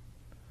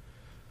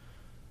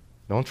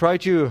 Don't try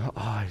to,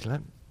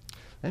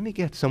 let me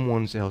get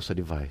someone else's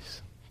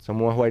advice.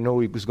 Someone who I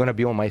know is going to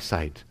be on my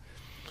side.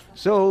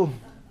 So,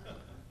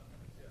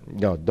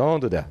 no, don't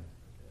do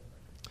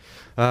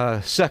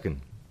that.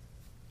 Second,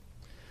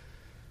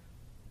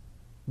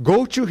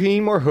 go to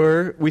him or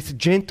her with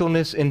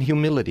gentleness and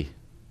humility.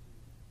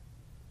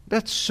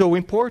 That's so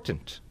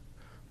important.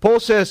 Paul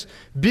says,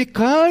 be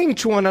kind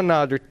to one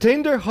another,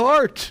 tender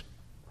heart,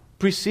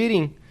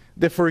 preceding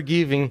the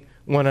forgiving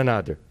one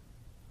another.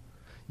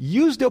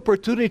 Use the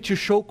opportunity to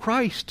show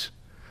Christ.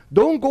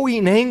 Don't go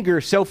in anger,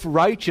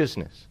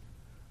 self-righteousness,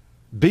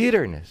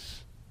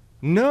 bitterness.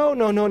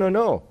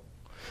 No.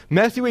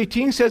 Matthew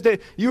 18 says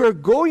that you are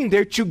going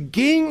there to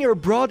gain your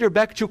brother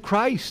back to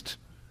Christ.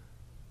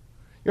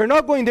 You're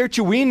not going there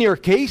to win your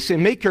case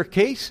and make your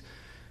case.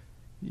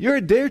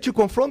 You're there to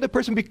confront the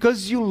person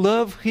because you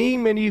love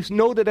him and you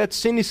know that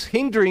sin is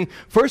hindering,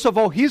 first of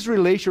all, his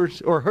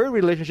relationship or her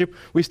relationship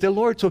with the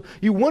Lord. So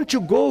you want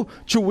to go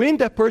to win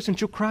that person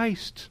to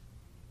Christ.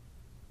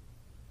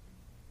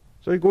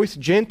 So you go with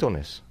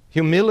gentleness,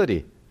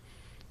 humility.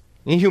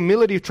 In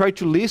humility, you try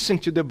to listen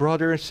to the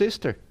brother and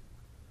sister.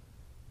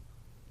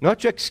 Not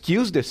to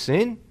excuse the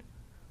sin,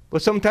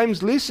 but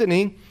sometimes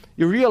listening,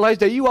 you realize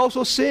that you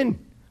also sin.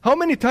 How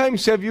many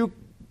times have you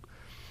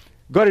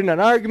got in an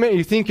argument,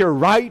 you think you're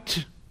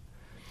right,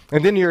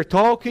 and then you're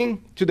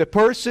talking to the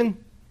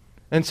person,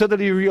 and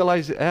suddenly you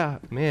realize,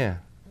 the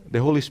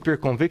Holy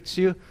Spirit convicts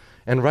you,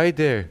 and right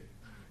there,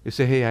 you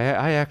say, hey,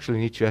 I actually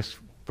need to ask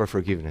for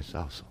forgiveness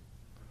also.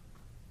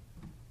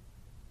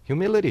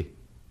 Humility.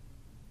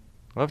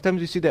 A lot of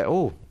times you see that,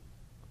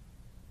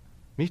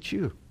 me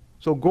too.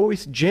 So go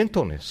with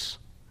gentleness,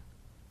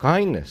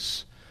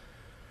 kindness.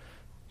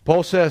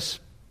 Paul says,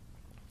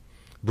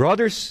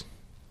 brothers,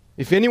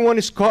 if anyone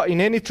is caught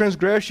in any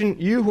transgression,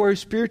 you who are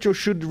spiritual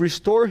should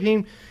restore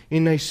him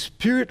in a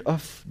spirit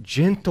of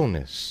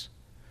gentleness.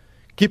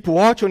 Keep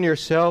watch on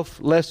yourself,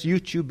 lest you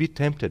too be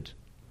tempted.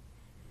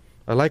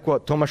 I like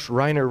what Thomas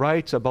Reiner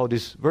writes about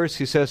this verse.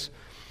 He says,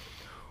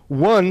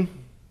 one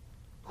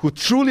who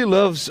truly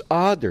loves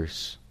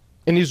others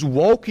and is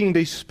walking in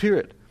the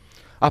Spirit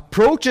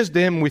approaches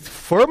them with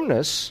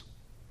firmness,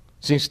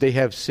 since they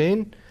have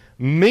sinned,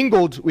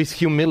 mingled with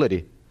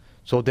humility,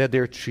 so that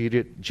they're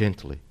treated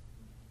gently.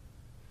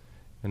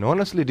 And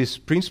honestly, this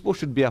principle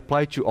should be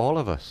applied to all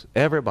of us,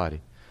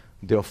 everybody.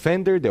 The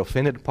offender, the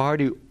offended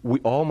party, we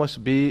all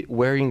must be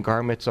wearing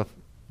garments of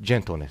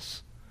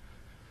gentleness.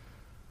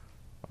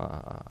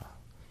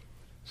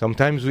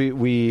 Sometimes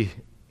we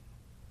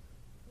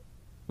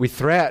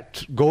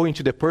threat going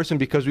to the person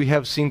because we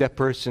have seen that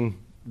person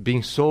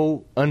being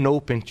so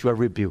unopen to a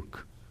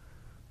rebuke.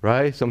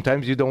 Right?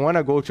 Sometimes you don't want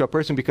to go to a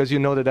person because you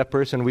know that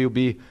person will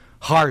be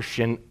harsh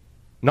and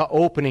not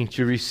opening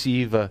to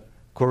receive a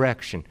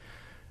correction.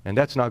 And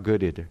that's not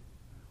good either.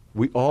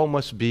 We all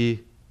must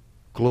be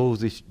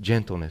clothed with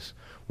gentleness.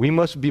 We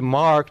must be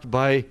marked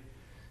by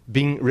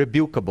being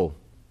rebukable.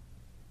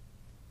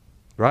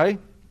 Right?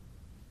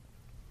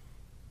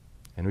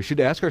 And we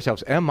should ask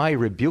ourselves, am I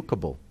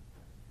rebukable?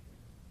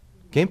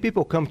 Can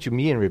people come to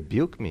me and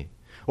rebuke me?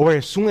 Or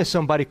as soon as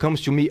somebody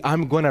comes to me,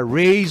 I'm going to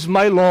raise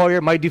my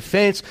lawyer, my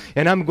defense,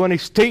 and I'm going to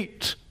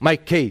state my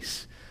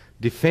case,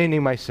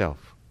 defending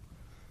myself.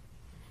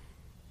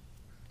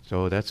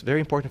 So that's very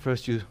important for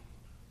us to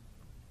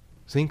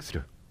think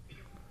through.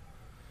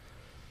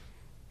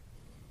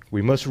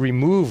 We must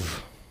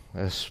remove,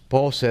 as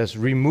Paul says,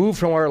 remove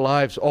from our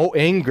lives all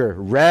anger,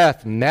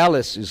 wrath,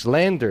 malice,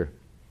 slander,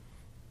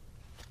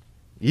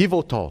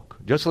 evil talk,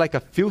 just like a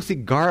filthy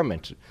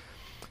garment.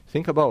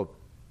 Think about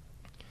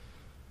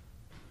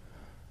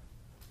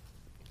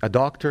a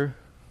doctor,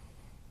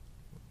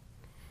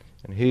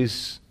 and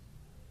he's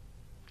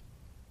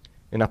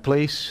in a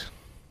place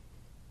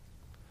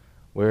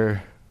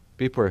where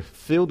people are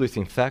filled with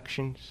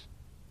infections,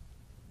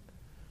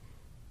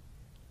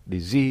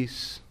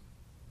 disease.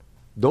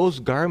 Those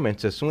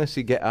garments, as soon as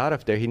he gets out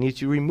of there, he needs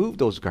to remove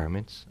those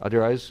garments,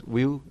 otherwise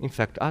we'll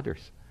infect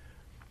others.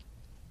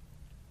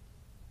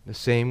 The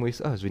same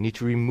with us. We need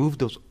to remove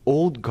those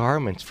old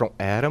garments from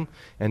Adam,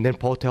 and then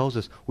Paul tells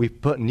us we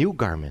put new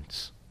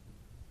garments.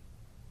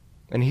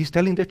 And he's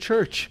telling the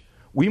church,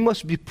 we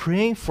must be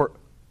praying for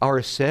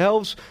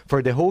ourselves,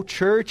 for the whole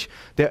church,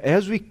 that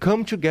as we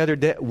come together,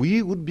 that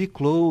we would be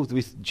clothed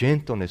with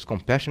gentleness,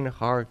 compassionate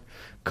heart,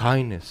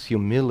 kindness,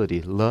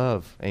 humility,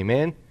 love.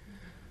 Amen?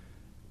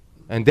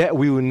 And that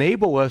will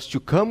enable us to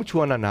come to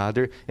one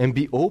another and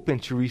be open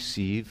to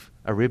receive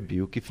a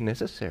rebuke if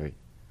necessary.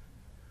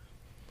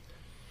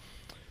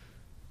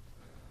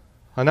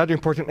 Another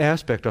important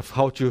aspect of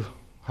how do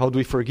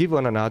we forgive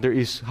one another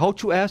is how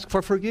to ask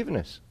for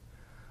forgiveness.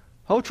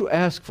 How to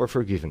ask for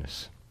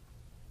forgiveness.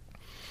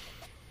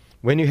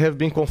 When you have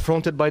been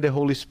confronted by the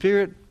Holy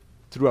Spirit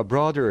through a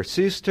brother or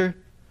sister,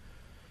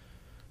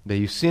 that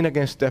you sin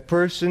against that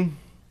person,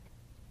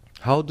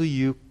 how do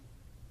you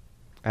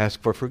ask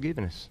for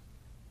forgiveness?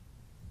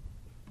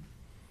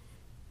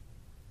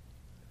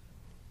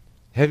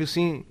 Have you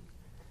seen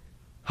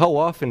how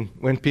often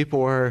when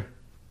people are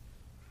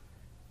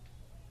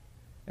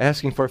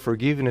asking for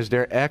forgiveness,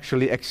 they're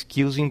actually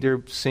excusing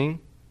their sin?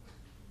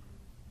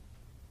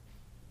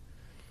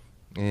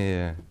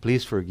 Yeah,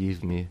 please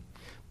forgive me.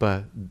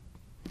 But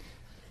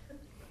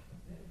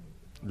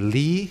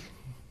Lee,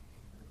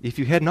 if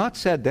you had not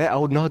said that, I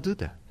would not do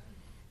that.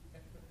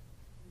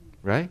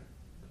 Right?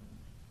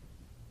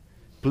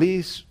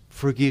 Please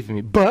forgive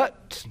me.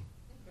 But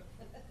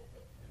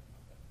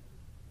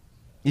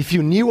if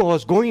you knew what I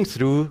was going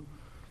through,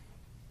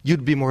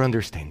 you'd be more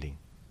understanding.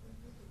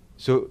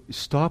 So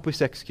stop with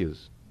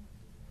excuse.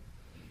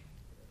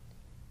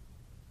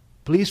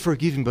 Please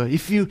forgive me, but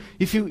if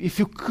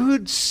you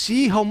could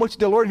see how much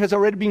the Lord has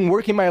already been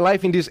working my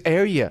life in this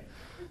area,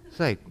 it's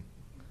like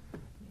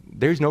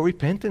there's no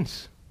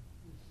repentance.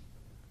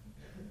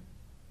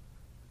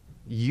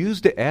 Use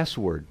the S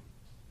word,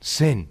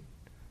 sin,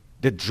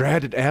 the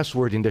dreaded S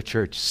word in the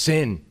church,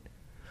 sin.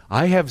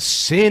 I have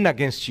sinned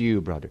against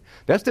you, brother.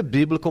 That's the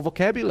biblical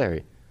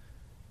vocabulary.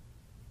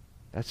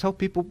 That's how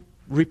people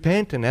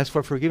repent and ask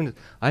for forgiveness.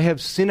 I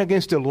have sinned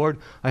against the Lord.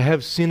 I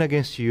have sinned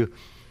against you.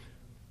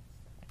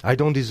 I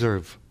don't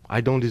deserve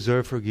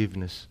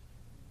forgiveness.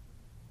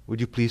 Would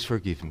you please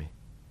forgive me?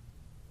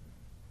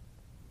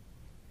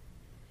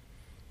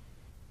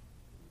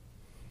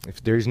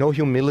 If there is no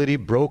humility,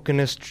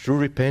 brokenness, true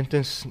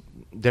repentance,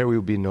 there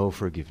will be no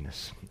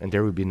forgiveness. And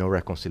there will be no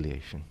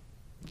reconciliation.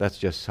 That's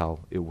just how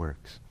it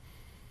works.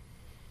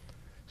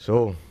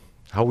 So,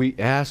 how we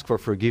ask for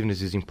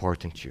forgiveness is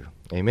important too.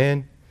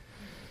 Amen?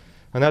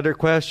 Another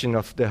question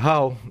of the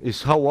how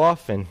is how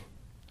often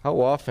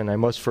I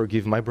must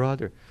forgive my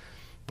brother.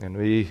 And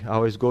we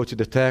always go to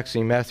the text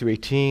in Matthew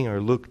 18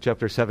 or Luke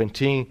chapter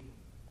 17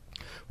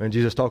 when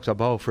Jesus talks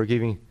about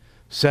forgiving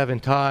 7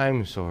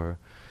 times or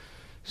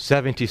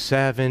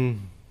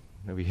 77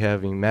 that we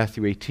have in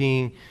Matthew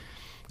 18.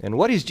 And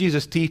what is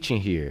Jesus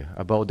teaching here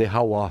about the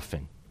how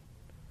often?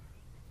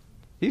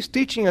 He's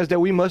teaching us that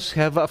we must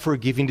have a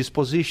forgiving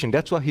disposition.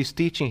 That's what he's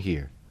teaching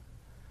here.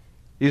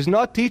 He's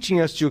not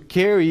teaching us to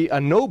carry a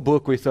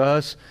notebook with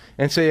us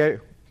and say,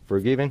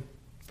 forgiven,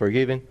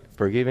 forgiven,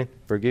 forgiven,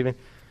 forgiven.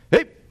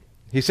 Hey,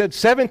 he said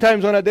 7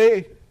 times on a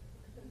day.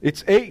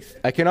 It's 8th.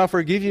 I cannot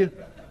forgive you.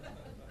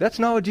 That's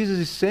not what Jesus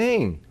is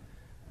saying.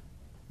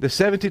 The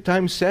 70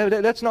 times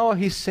 7, that's not what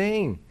he's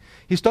saying.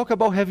 He's talking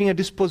about having a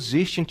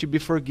disposition to be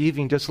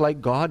forgiving just like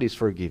God is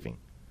forgiving.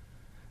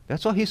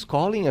 That's what he's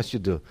calling us to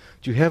do.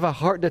 To have a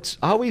heart that's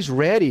always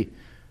ready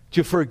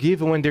to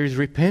forgive when there is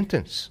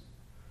repentance.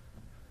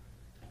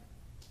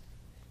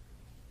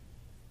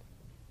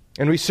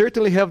 And we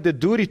certainly have the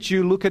duty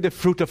to look at the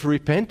fruit of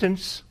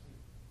repentance.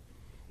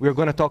 We're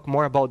going to talk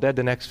more about that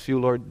the next few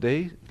Lord's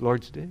Day,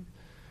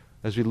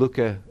 as we look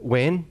at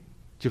when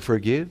to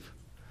forgive.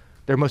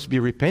 There must be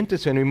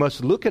repentance, and we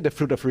must look at the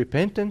fruit of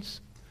repentance.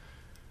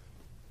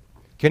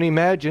 Can you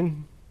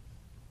imagine?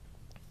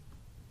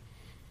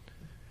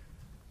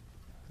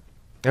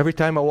 Every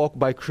time I walk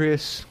by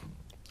Chris,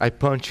 I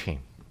punch him.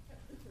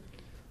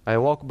 I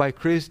walk by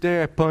Chris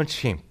there, I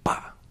punch him.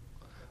 Bah!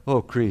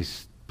 Oh,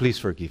 Chris, please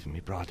forgive me,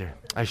 brother.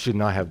 I should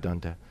not have done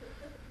that.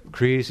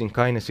 Chris, in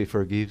kindness, he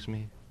forgives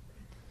me.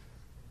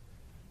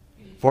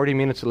 40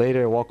 minutes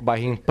later, I walk by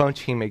him,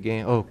 punch him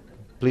again. Oh,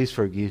 please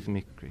forgive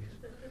me, Chris.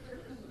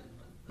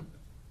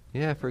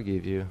 Yeah, I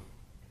forgive you.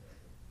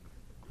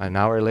 An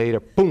hour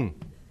later, boom.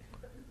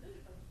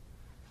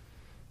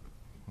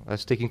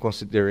 Let's take in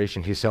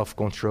consideration his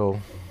self-control.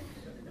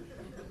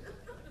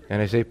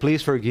 And I say,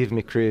 please forgive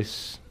me,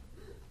 Chris.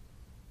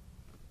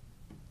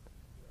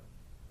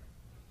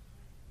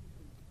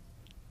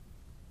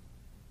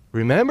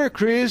 Remember,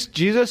 Chris,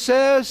 Jesus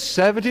says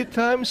 70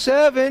 times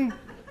 7.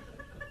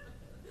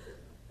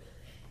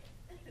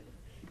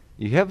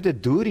 You have the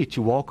duty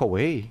to walk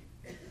away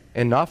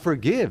and not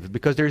forgive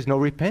because there is no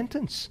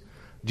repentance.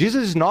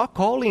 Jesus is not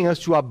calling us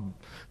to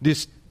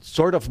this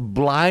sort of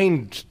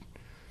blind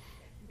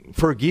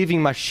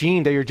forgiving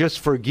machine that you're just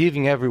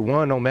forgiving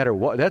everyone no matter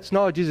what. That's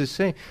not what Jesus is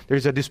saying.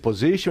 There's a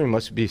disposition we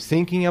must be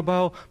thinking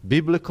about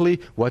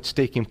biblically what's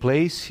taking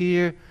place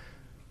here.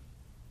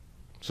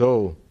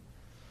 So,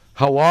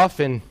 How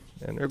often,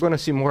 and we're going to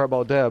see more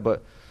about that,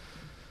 but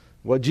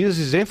what Jesus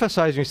is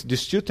emphasizing in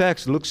these two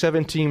texts, Luke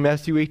 17,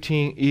 Matthew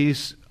 18,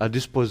 is a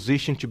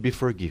disposition to be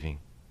forgiving.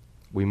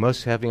 We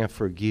must have a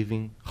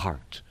forgiving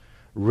heart,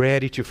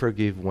 ready to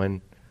forgive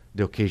when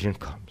the occasion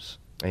comes.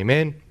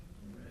 Amen?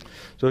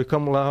 So we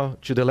come now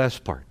to the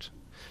last part,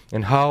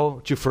 and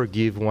how to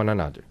forgive one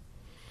another.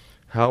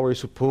 How are we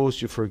supposed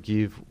to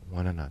forgive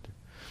one another?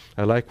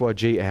 I like what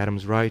Jay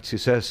Adams writes. He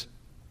says,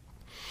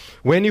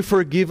 when you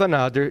forgive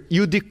another,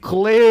 you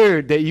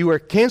declare that you are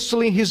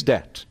canceling his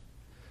debt,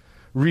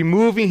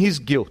 removing his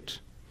guilt,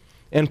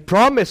 and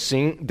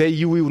promising that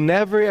you will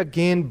never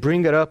again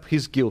bring up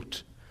his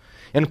guilt,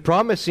 and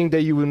promising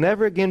that you will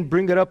never again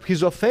bring up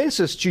his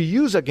offenses to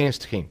use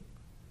against him.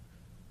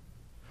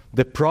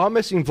 The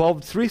promise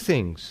involved three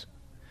things.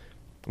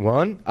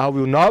 One, I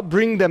will not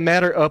bring the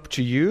matter up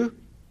to you.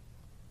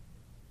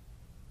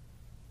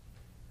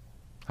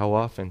 How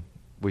often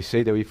we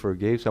say that we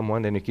forgave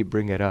someone, then we keep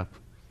bringing it up,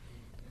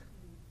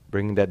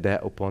 bringing that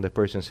debt upon the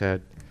person's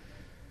head.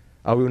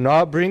 I will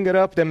not bring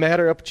the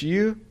matter up to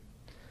you.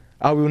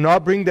 I will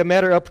not bring the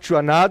matter up to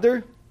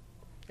another,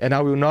 and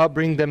I will not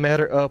bring the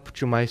matter up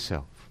to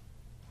myself.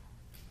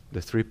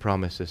 The three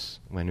promises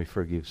when we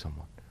forgive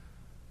someone.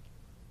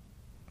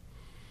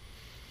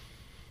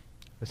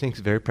 I think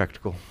it's very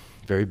practical,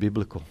 very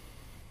biblical.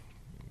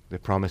 The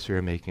promise we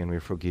are making when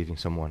we're forgiving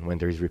someone, when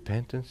there is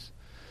repentance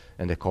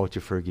and the call to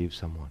forgive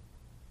someone.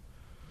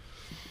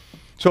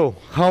 So,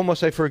 how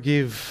must I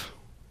forgive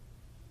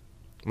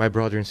my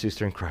brother and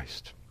sister in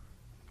Christ?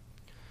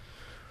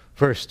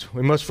 First,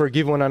 we must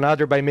forgive one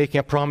another by making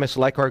a promise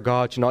like our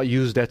God to not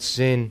use that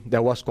sin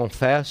that was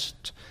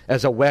confessed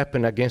as a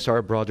weapon against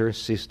our brother and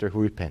sister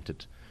who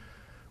repented.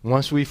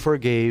 Once we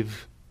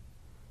forgave,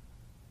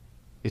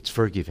 it's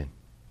forgiven.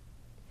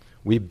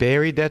 We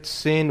bury that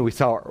sin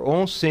with our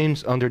own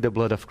sins under the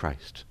blood of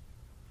Christ.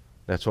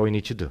 That's what we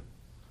need to do.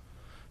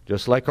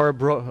 Just like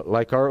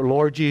our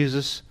Lord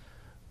Jesus,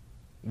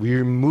 we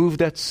remove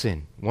that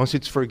sin. Once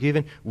it's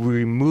forgiven, we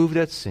remove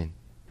that sin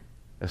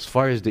as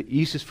far as the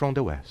east is from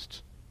the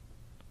west.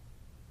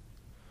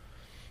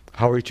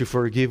 How are we to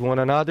forgive one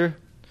another?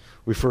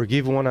 We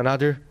forgive one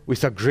another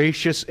with a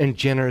gracious and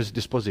generous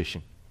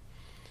disposition.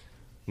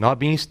 Not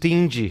being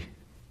stingy,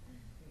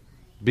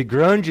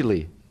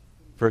 begrudgingly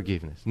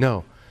forgiveness.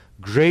 No,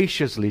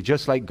 graciously,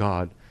 just like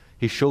God,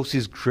 He shows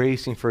His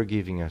grace in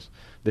forgiving us.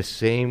 The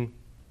same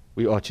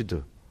we ought to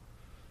do.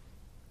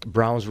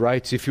 Browns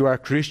writes, if you are a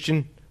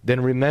Christian, then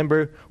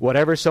remember,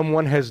 whatever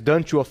someone has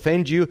done to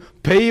offend you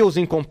pales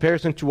in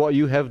comparison to what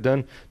you have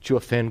done to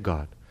offend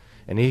God.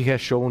 And He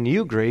has shown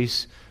you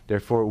grace,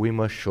 therefore we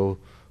must show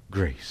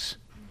grace.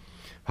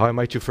 How am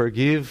I to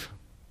forgive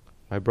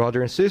my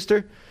brother and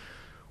sister?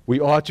 We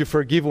ought to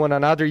forgive one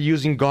another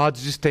using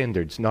God's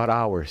standards, not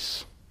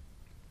ours.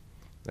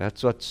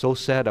 That's what's so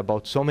sad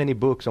about so many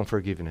books on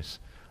forgiveness.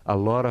 A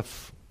lot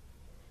of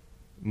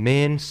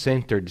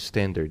man-centered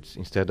standards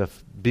instead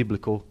of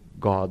biblical,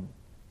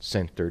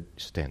 God-centered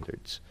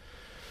standards.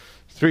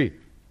 3.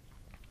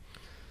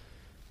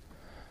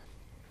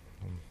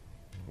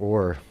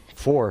 Or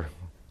 4.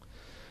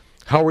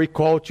 How are we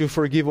called to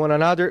forgive one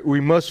another?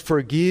 We must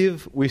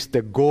forgive with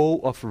the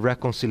goal of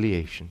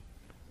reconciliation.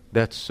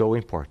 That's so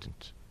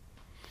important.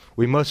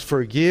 We must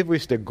forgive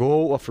with the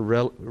goal of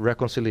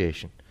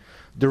reconciliation.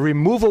 The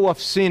removal of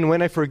sin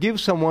when I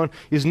forgive someone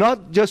is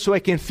not just so I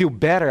can feel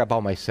better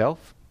about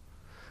myself,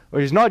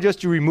 or it's not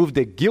just to remove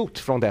the guilt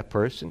from that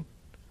person.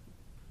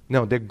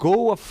 No, the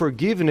goal of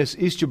forgiveness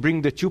is to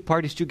bring the two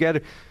parties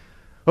together.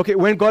 Okay,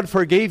 when God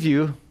forgave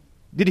you,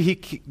 did He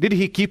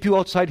keep you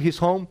outside His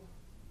home?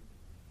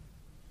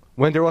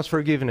 When there was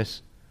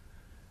forgiveness.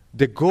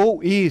 The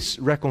goal is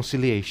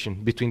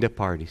reconciliation between the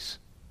parties.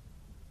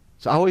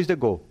 It's always the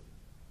goal.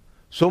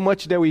 So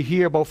much that we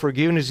hear about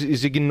forgiveness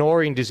is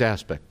ignoring this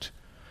aspect.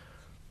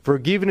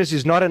 Forgiveness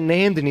is not an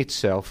end in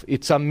itself.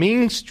 It's a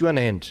means to an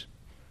end.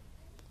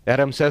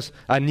 Adam says,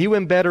 a new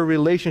and better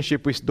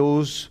relationship with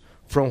those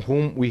from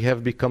whom we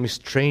have become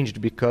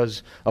estranged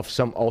because of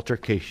some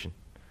altercation.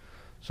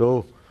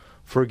 So,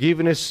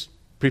 forgiveness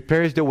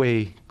prepares the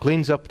way,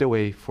 cleans up the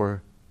way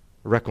for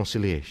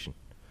reconciliation.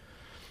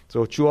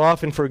 So, too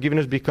often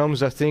forgiveness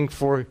becomes a thing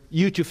for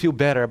you to feel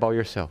better about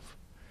yourself.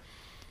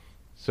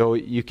 So,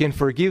 you can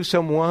forgive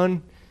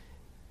someone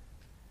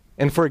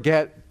and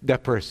forget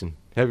that person.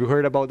 Have you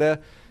heard about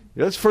that?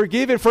 Just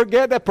forgive and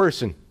forget that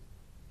person.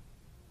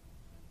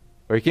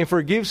 Or you can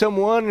forgive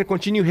someone and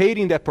continue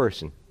hating that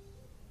person.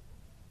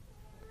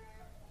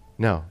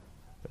 No.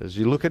 As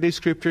you look at the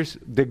scriptures,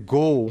 the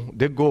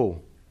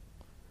goal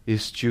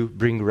is to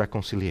bring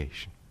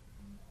reconciliation.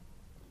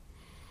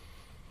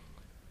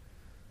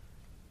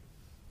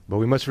 But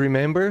we must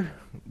remember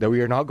that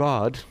we are not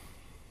God,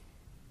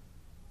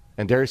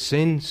 and there are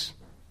sins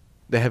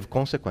that have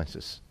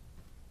consequences.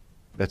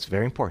 That's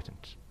very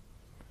important.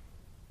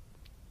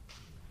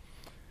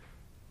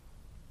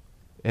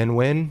 And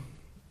when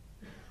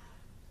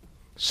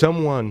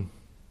someone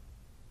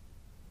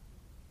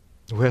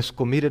who has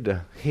committed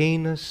a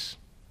heinous,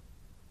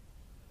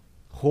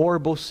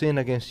 horrible sin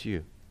against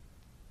you,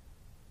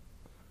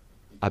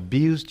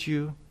 abused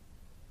you,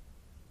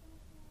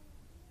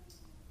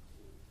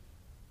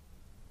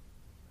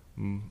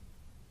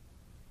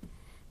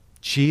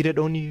 cheated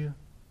on you,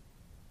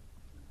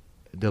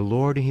 the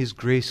Lord in His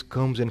grace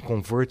comes and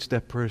converts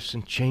that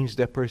person, changes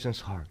that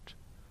person's heart.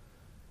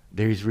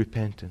 There is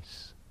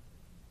repentance.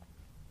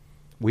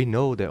 We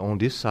know that on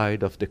this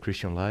side of the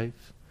Christian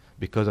life,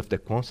 because of the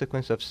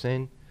consequence of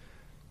sin,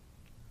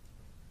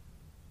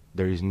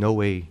 there is no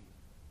way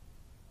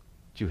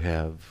to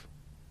have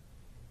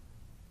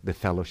the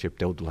fellowship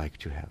they would like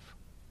to have.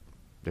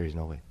 There is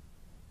no way.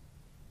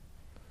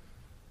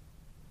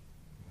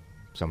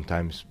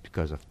 Sometimes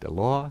because of the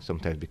law,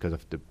 sometimes because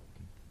of the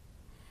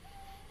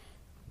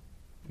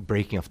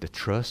breaking of the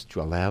trust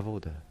to a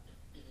level.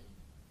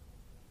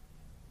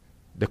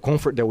 The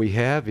comfort that we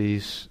have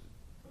is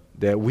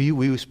that we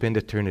will spend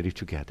eternity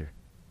together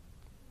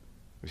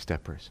with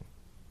that person.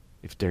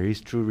 If there is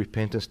true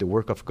repentance, the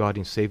work of God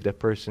in save that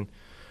person,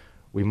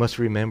 we must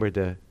remember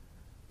that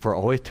for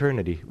all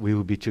eternity we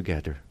will be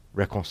together,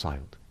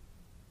 reconciled.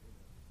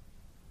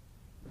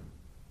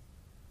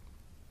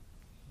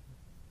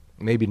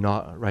 Maybe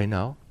not right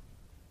now,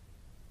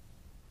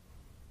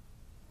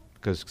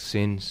 because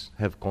sins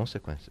have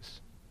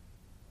consequences.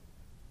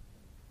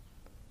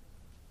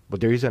 But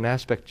there is an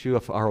aspect too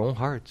of our own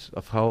hearts,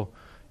 of how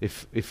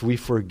if we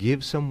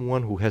forgive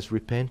someone who has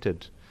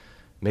repented,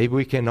 maybe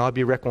we cannot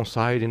be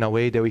reconciled in a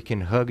way that we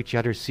can hug each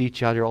other, see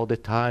each other all the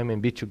time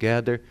and be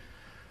together.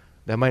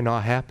 That might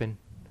not happen.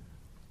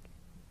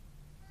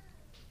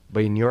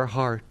 But in your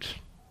heart,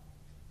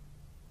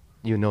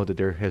 you know that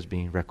there has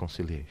been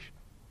reconciliation.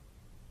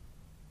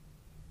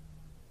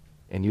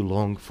 And you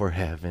long for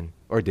heaven,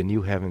 or the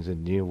new heavens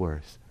and new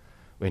earth,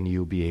 when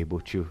you'll be able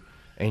to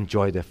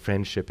enjoy the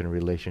friendship and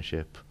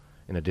relationship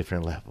in a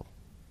different level.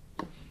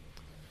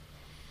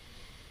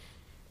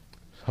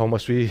 How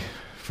must we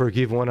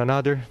forgive one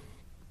another?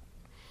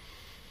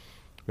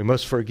 We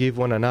must forgive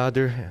one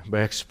another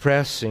by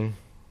expressing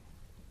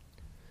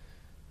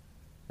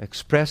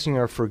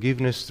our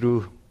forgiveness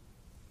through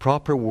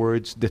proper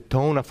words, the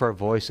tone of our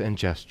voice and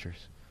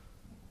gestures.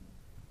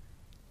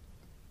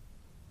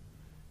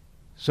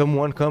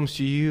 Someone comes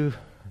to you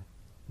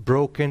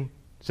broken,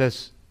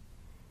 says,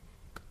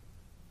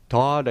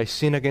 Todd, I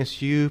sin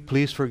against you,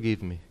 please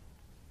forgive me.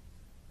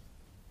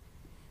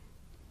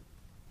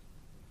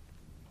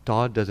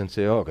 Todd doesn't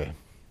say, okay,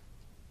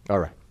 all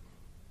right.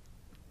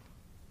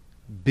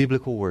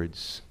 Biblical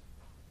words,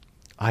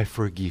 I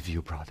forgive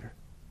you, brother.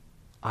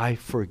 I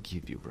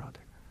forgive you, brother.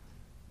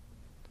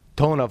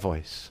 Tone of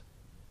voice.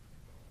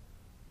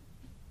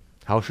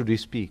 How should we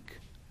speak?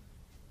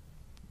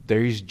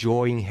 There is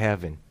joy in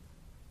heaven.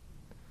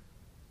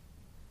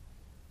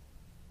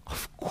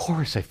 Of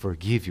course I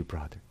forgive you,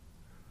 brother.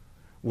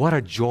 What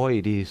a joy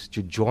it is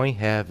to join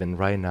heaven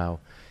right now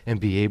and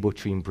be able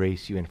to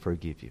embrace you and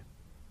forgive you.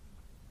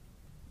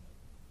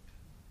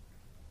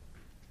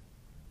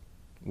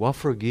 What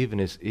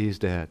forgiveness is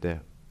that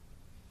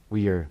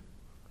we are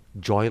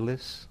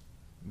joyless,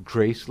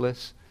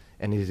 graceless,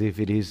 and as if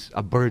it is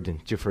a burden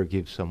to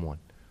forgive someone.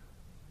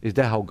 Is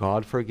that how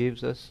God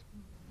forgives us?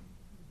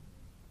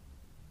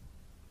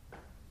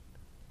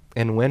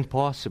 And when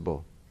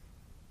possible,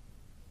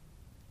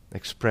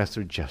 express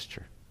through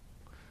gesture.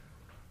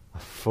 A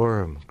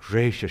firm,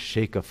 gracious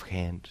shake of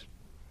hand,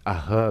 a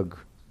hug,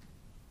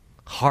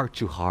 heart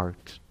to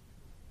heart,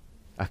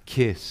 a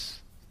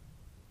kiss.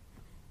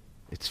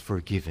 It's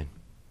forgiven.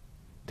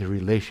 The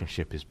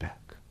relationship is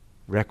back.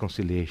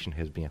 Reconciliation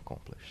has been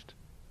accomplished.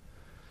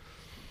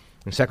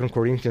 In 2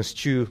 Corinthians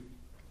 2,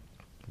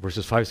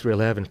 verses 5 through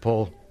 11,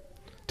 Paul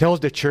tells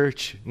the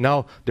church,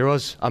 now there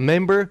was a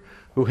member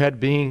who had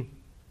been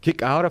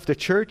kicked out of the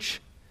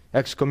church,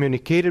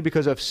 excommunicated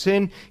because of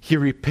sin. He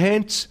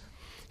repents.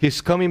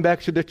 He's coming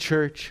back to the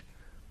church.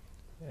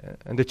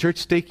 And the church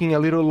is taking a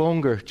little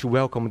longer to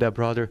welcome that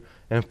brother.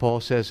 And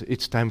Paul says,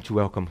 it's time to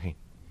welcome him.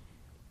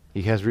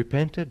 He has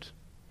repented.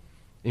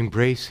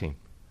 Embrace him.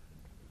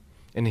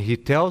 And he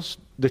tells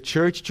the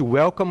church to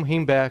welcome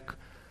him back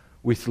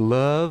with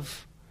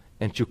love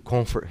and to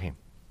comfort him.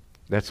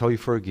 That's how you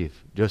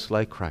forgive, just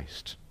like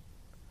Christ.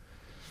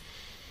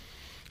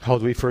 How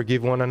do we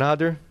forgive one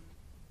another?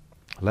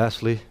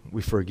 Lastly,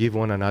 we forgive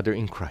one another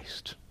in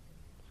Christ.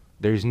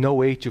 There is no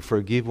way to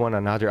forgive one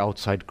another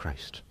outside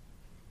Christ.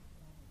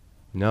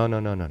 No.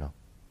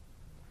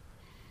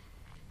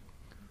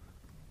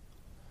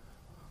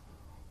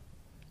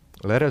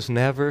 Let us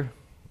never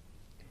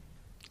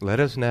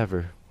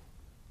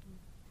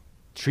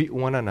treat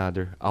one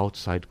another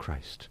outside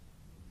Christ.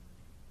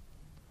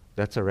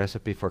 That's a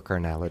recipe for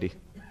carnality,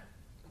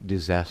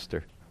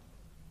 disaster.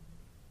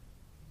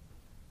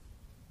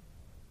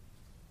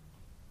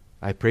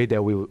 I pray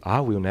that I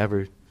will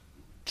never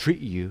treat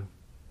you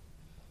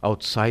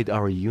outside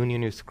our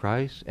union with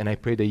Christ, and I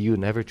pray that you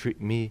never treat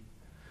me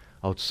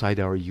outside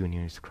our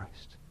union with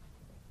Christ.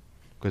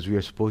 Because we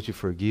are supposed to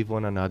forgive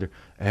one another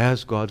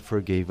as God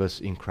forgave us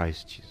in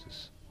Christ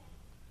Jesus.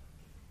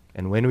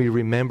 And when we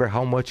remember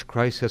how much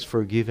Christ has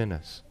forgiven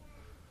us,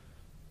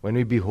 when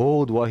we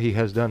behold what He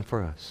has done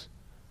for us,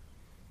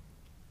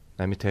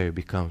 let me tell you, it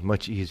becomes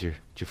much easier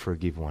to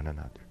forgive one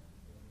another.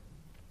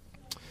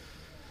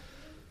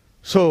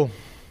 So,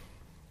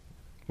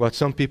 what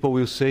some people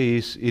will say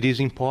is, it is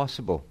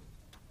impossible.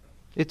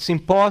 It's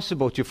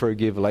impossible to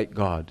forgive like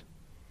God.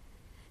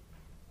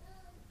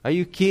 Are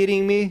you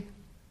kidding me?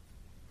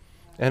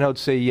 And I would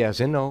say yes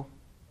and no.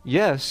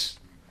 Yes,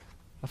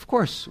 of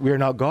course, we are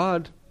not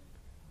God.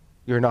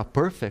 You're not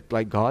perfect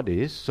like God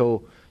is.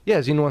 So,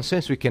 yes, in one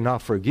sense, we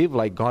cannot forgive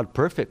like God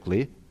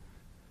perfectly.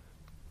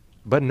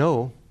 But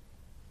no,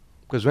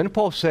 because when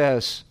Paul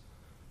says,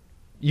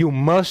 you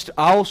must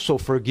also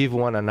forgive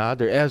one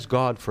another as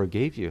God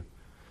forgave you,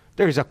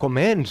 there is a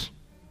command.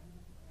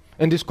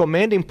 And this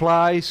command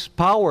implies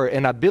power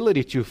and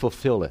ability to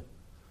fulfill it.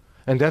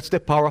 And that's the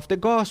power of the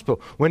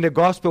gospel. When the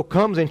gospel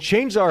comes and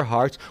changes our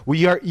hearts,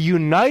 we are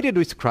united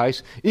with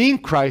Christ, in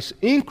Christ,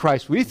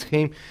 with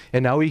Him,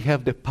 and now we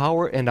have the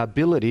power and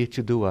ability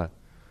to do what?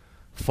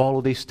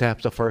 Follow the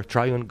steps of our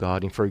triune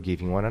God in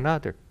forgiving one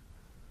another.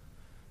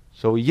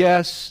 So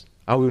yes,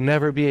 I will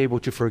never be able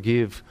to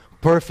forgive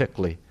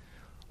perfectly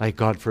like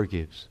God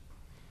forgives.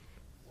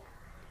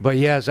 But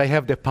yes, I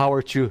have the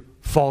power to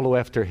follow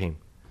after Him.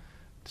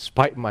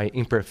 Despite my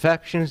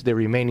imperfections, the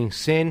remaining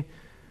sin,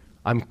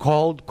 I'm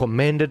called,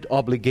 commanded,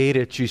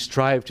 obligated to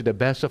strive to the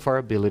best of our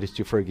abilities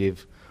to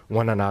forgive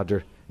one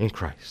another in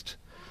Christ.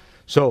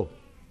 So,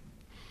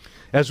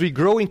 as we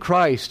grow in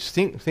Christ,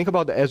 think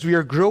about that. As we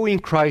are growing in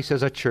Christ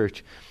as a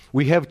church,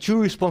 we have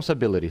two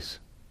responsibilities: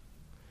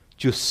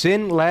 to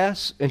sin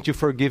less and to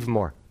forgive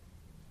more.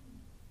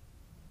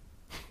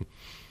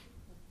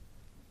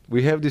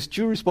 We have these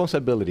two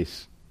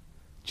responsibilities: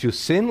 to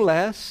sin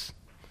less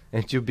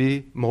and to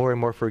be more and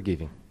more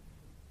forgiving.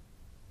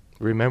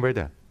 Remember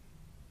that.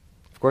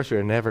 Of course, we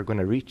are never going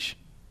to reach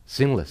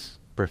sinless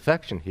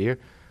perfection here,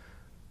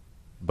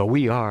 but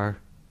we are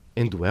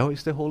indwelt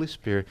with the Holy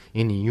Spirit,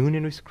 in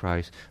union with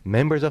Christ,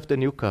 members of the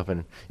new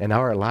covenant, and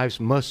our lives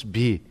must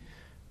be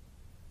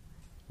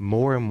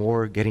more and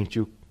more getting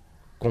to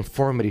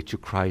conformity to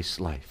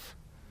Christ's life.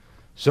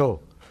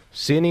 So,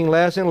 sinning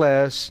less and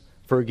less,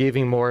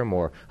 forgiving more and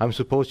more. I'm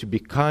supposed to be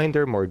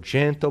kinder, more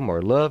gentle,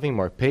 more loving,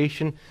 more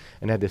patient,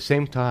 and at the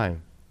same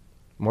time,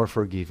 more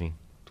forgiving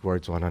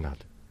towards one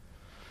another.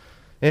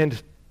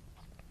 And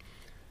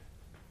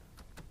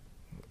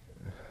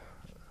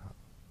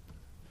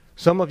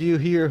some of you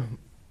here,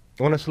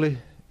 honestly,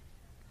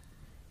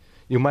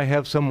 you might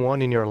have someone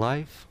in your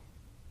life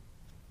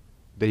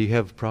that you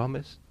have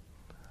promised,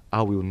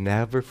 I will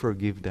never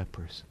forgive that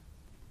person.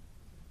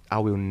 I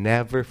will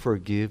never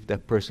forgive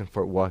that person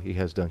for what he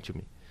has done to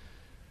me.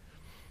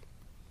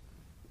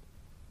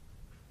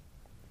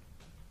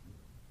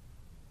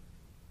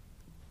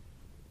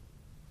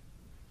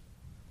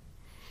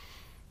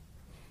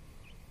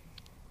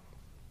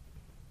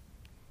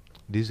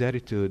 This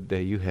attitude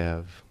that you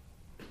have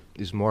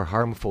is more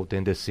harmful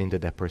than the sin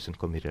that person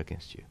committed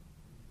against you.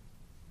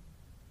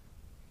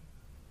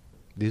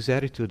 This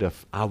attitude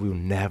of, I will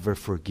never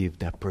forgive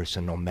that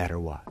person no matter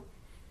what.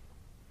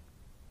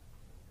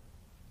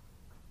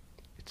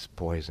 It's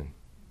poison.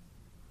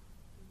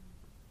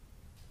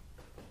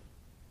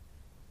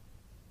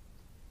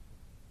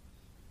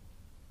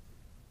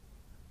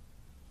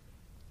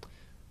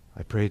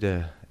 I pray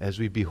that as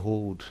we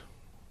behold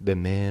the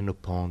man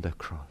upon the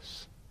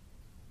cross,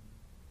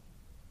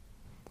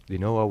 you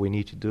know what we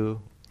need to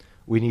do?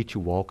 We need to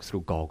walk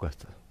through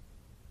Golgotha.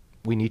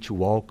 We need to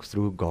walk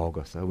through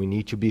Golgotha. We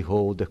need to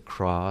behold the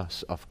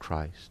cross of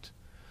Christ.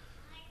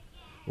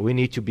 We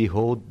need to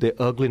behold the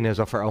ugliness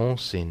of our own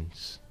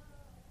sins.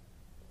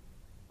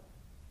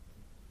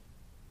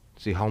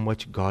 See how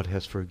much God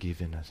has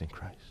forgiven us in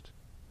Christ.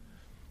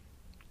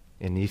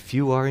 And if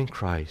you are in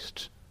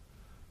Christ,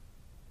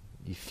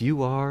 if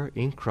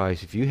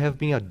you have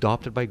been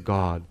adopted by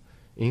God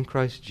in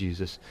Christ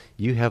Jesus,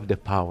 you have the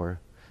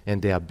power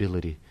and the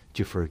ability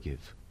to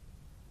forgive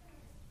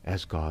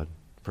as God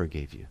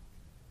forgave you.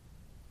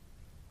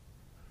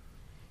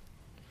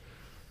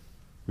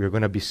 We're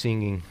going to be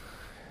singing,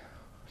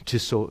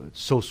 "'Tis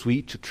so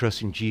sweet to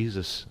trust in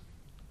Jesus."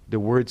 The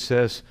word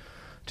says,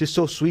 "'Tis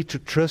so sweet to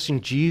trust in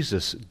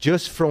Jesus,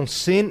 just from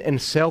sin and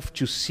self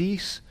to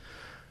cease,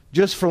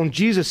 just from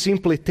Jesus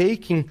simply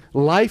taking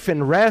life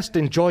and rest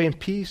and joy and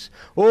peace.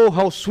 Oh,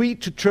 how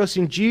sweet to trust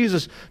in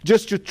Jesus,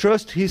 just to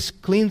trust His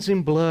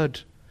cleansing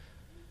blood,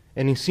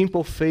 and in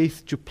simple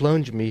faith to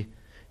plunge me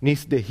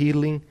 'neath the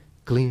healing,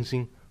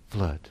 cleansing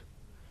flood."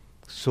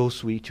 So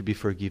sweet to be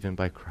forgiven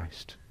by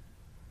Christ.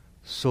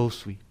 So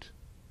sweet.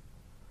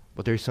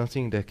 But there's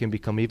something that can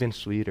become even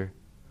sweeter,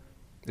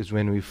 is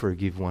when we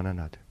forgive one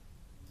another.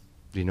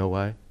 Do you know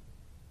why?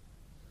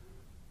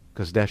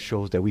 Because that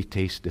shows that we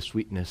taste the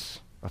sweetness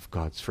of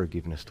God's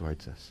forgiveness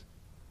towards us.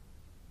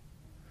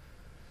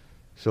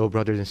 So,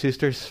 brothers and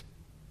sisters,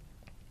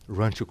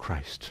 run to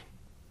Christ.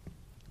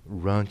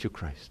 Run to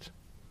Christ.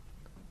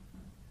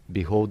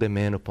 Behold the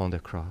man upon the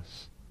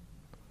cross.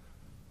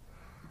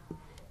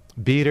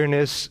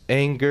 Bitterness,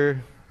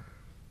 anger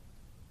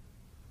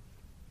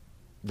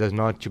does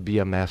not need to be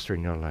a master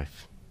in your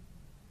life.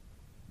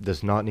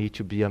 Does not need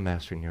to be a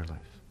master in your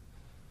life.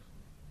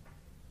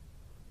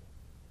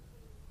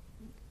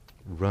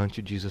 run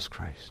to Jesus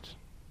Christ.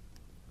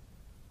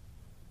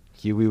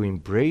 He will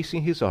embrace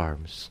in His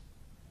arms,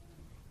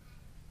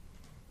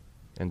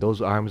 and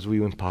those arms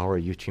will empower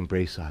you to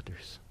embrace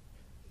others.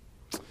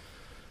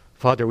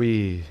 Father,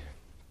 we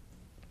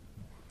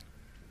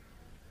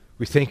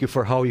thank you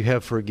for how you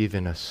have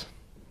forgiven us.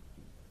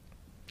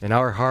 And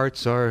our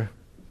hearts are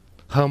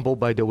humbled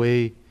by the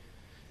way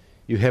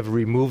you have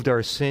removed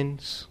our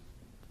sins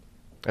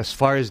as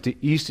far as the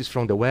east is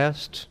from the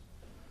west.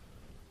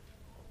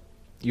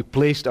 You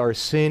placed our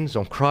sins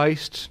on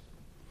Christ.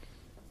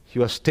 He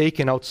was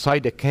taken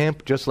outside the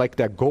camp just like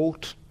that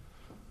goat,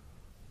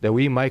 that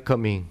we might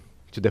come in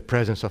to the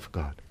presence of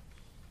God.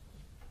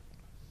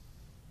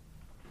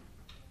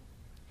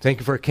 Thank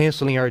you for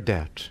canceling our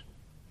debt.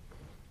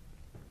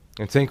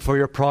 And thank you for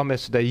your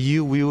promise that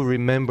you will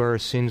remember our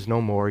sins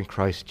no more in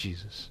Christ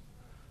Jesus.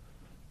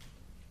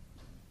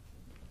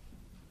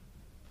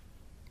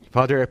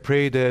 Father, I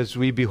pray that as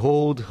we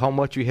behold how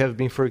much we have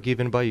been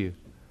forgiven by you,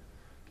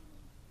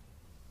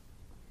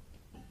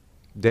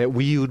 that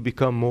we would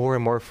become more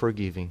and more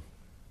forgiving.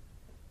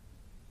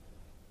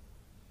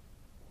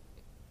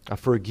 A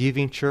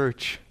forgiving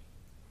church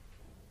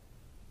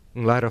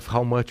in light of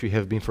how much we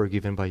have been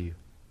forgiven by you.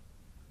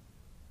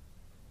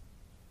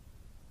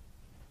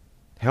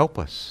 Help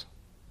us.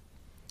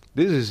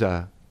 This is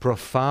a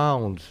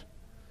profound,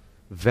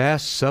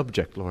 vast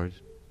subject, Lord.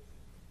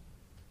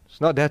 It's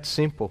not that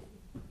simple.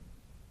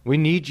 We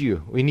need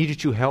you. We need you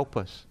to help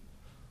us.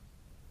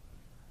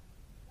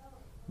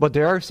 But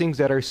there are things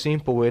that are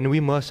simple and we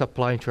must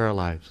apply into our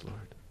lives,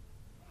 Lord.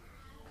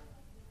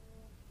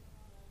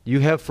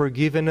 You have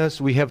forgiven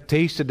us. We have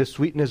tasted the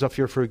sweetness of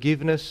your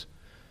forgiveness.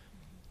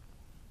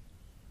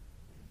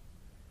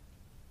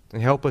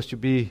 And help us to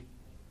be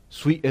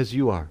sweet as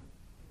you are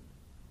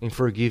in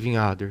forgiving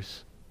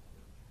others.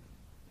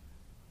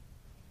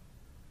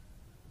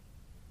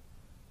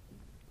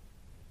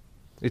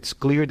 It's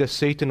clear that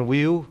Satan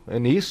will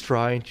and is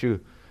trying to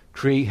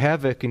create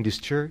havoc in this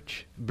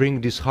church, bring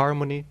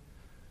disharmony,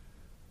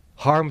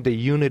 harm the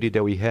unity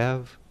that we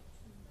have,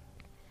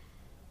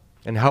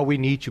 and how we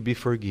need to be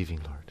forgiving,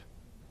 Lord.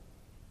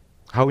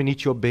 How we need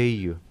to obey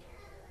you.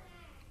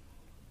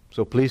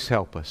 So please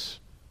help us.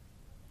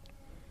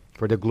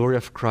 For the glory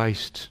of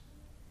Christ.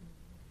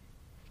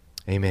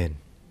 Amen.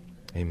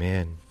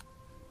 Amen.